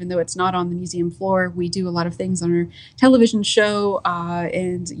One, even though it's not on the museum floor. We do a lot of things on our television show.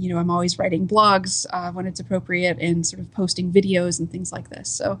 And, I'm always writing blogs when it's appropriate and sort of posting videos and things like this.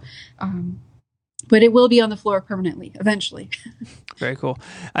 So, but it will be on the floor permanently eventually. Very cool.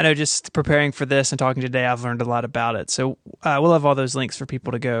 I know just preparing for this and talking today, I've learned a lot about it. So we'll have all those links for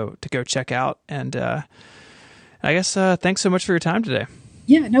people to go check out. And I guess thanks so much for your time today.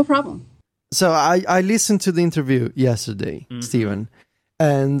 Yeah, no problem. So I listened to the interview yesterday, Stephen,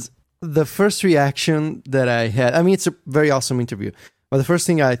 and the first reaction that I had, I mean, it's a very awesome interview, but the first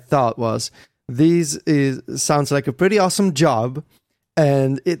thing I thought was, sounds like a pretty awesome job,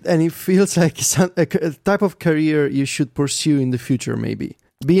 and it feels like a type of career you should pursue in the future, maybe.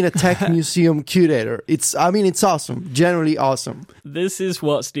 Being a tech museum curator. It's awesome. Generally awesome. This is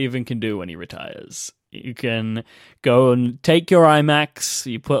what Stephen can do when he retires. You can go and take your iMacs,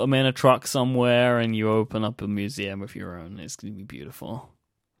 you put them in a truck somewhere, and you open up a museum of your own. It's going to be beautiful.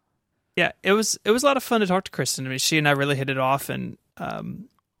 Yeah, it was a lot of fun to talk to Kristen. I mean, she and I really hit it off, and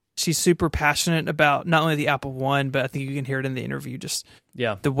she's super passionate about not only the Apple One, but I think you can hear it in the interview, just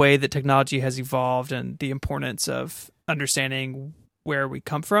the way that technology has evolved and the importance of understanding where we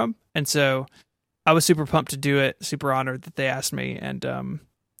come from. And so I was super pumped to do it, super honored that they asked me, and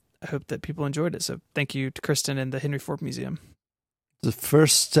I hope that people enjoyed it. So thank you to Kristen and the Henry Ford Museum. The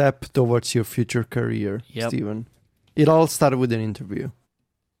first step towards your future career, Stephen. It all started with an interview.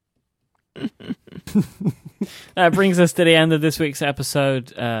 That brings us to the end of this week's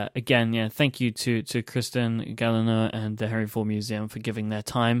episode. Again, thank you to Kristen Galliner and the Henry Ford Museum for giving their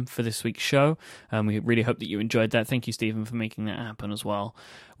time for this week's show. We really hope that you enjoyed that. Thank you, Stephen, for making that happen as well.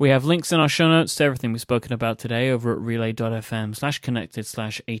 We have links in our show notes to everything we've spoken about today over at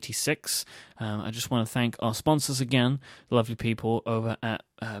relay.fm/connected/86. I just want to thank our sponsors again, the lovely people over at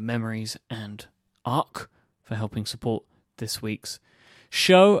Memories and Arc, for helping support this week's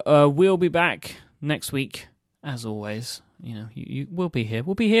show. We'll be back next week, as always. You will be here.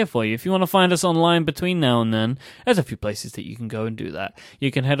 We'll be here for you. If you want to find us online between now and then, there's a few places that you can go and do that.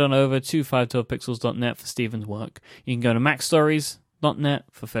 You can head on over to 512pixels.net for Stephen's work. You can go to macstories.net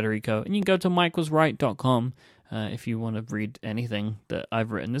for Federico, and you can go to michaelwasright.com if you want to read anything that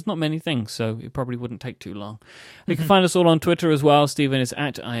I've written. There's not many things, so it probably wouldn't take too long. You can find us all on Twitter as well. Stephen is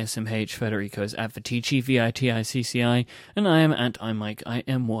at ISMH, Federico is at Viticci, VITICCI, and I am at iMike,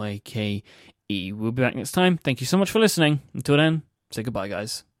 IMYKE. We'll be back next time. Thank you so much for listening. Until then, say goodbye,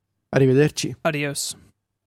 guys. Arrivederci. Adios.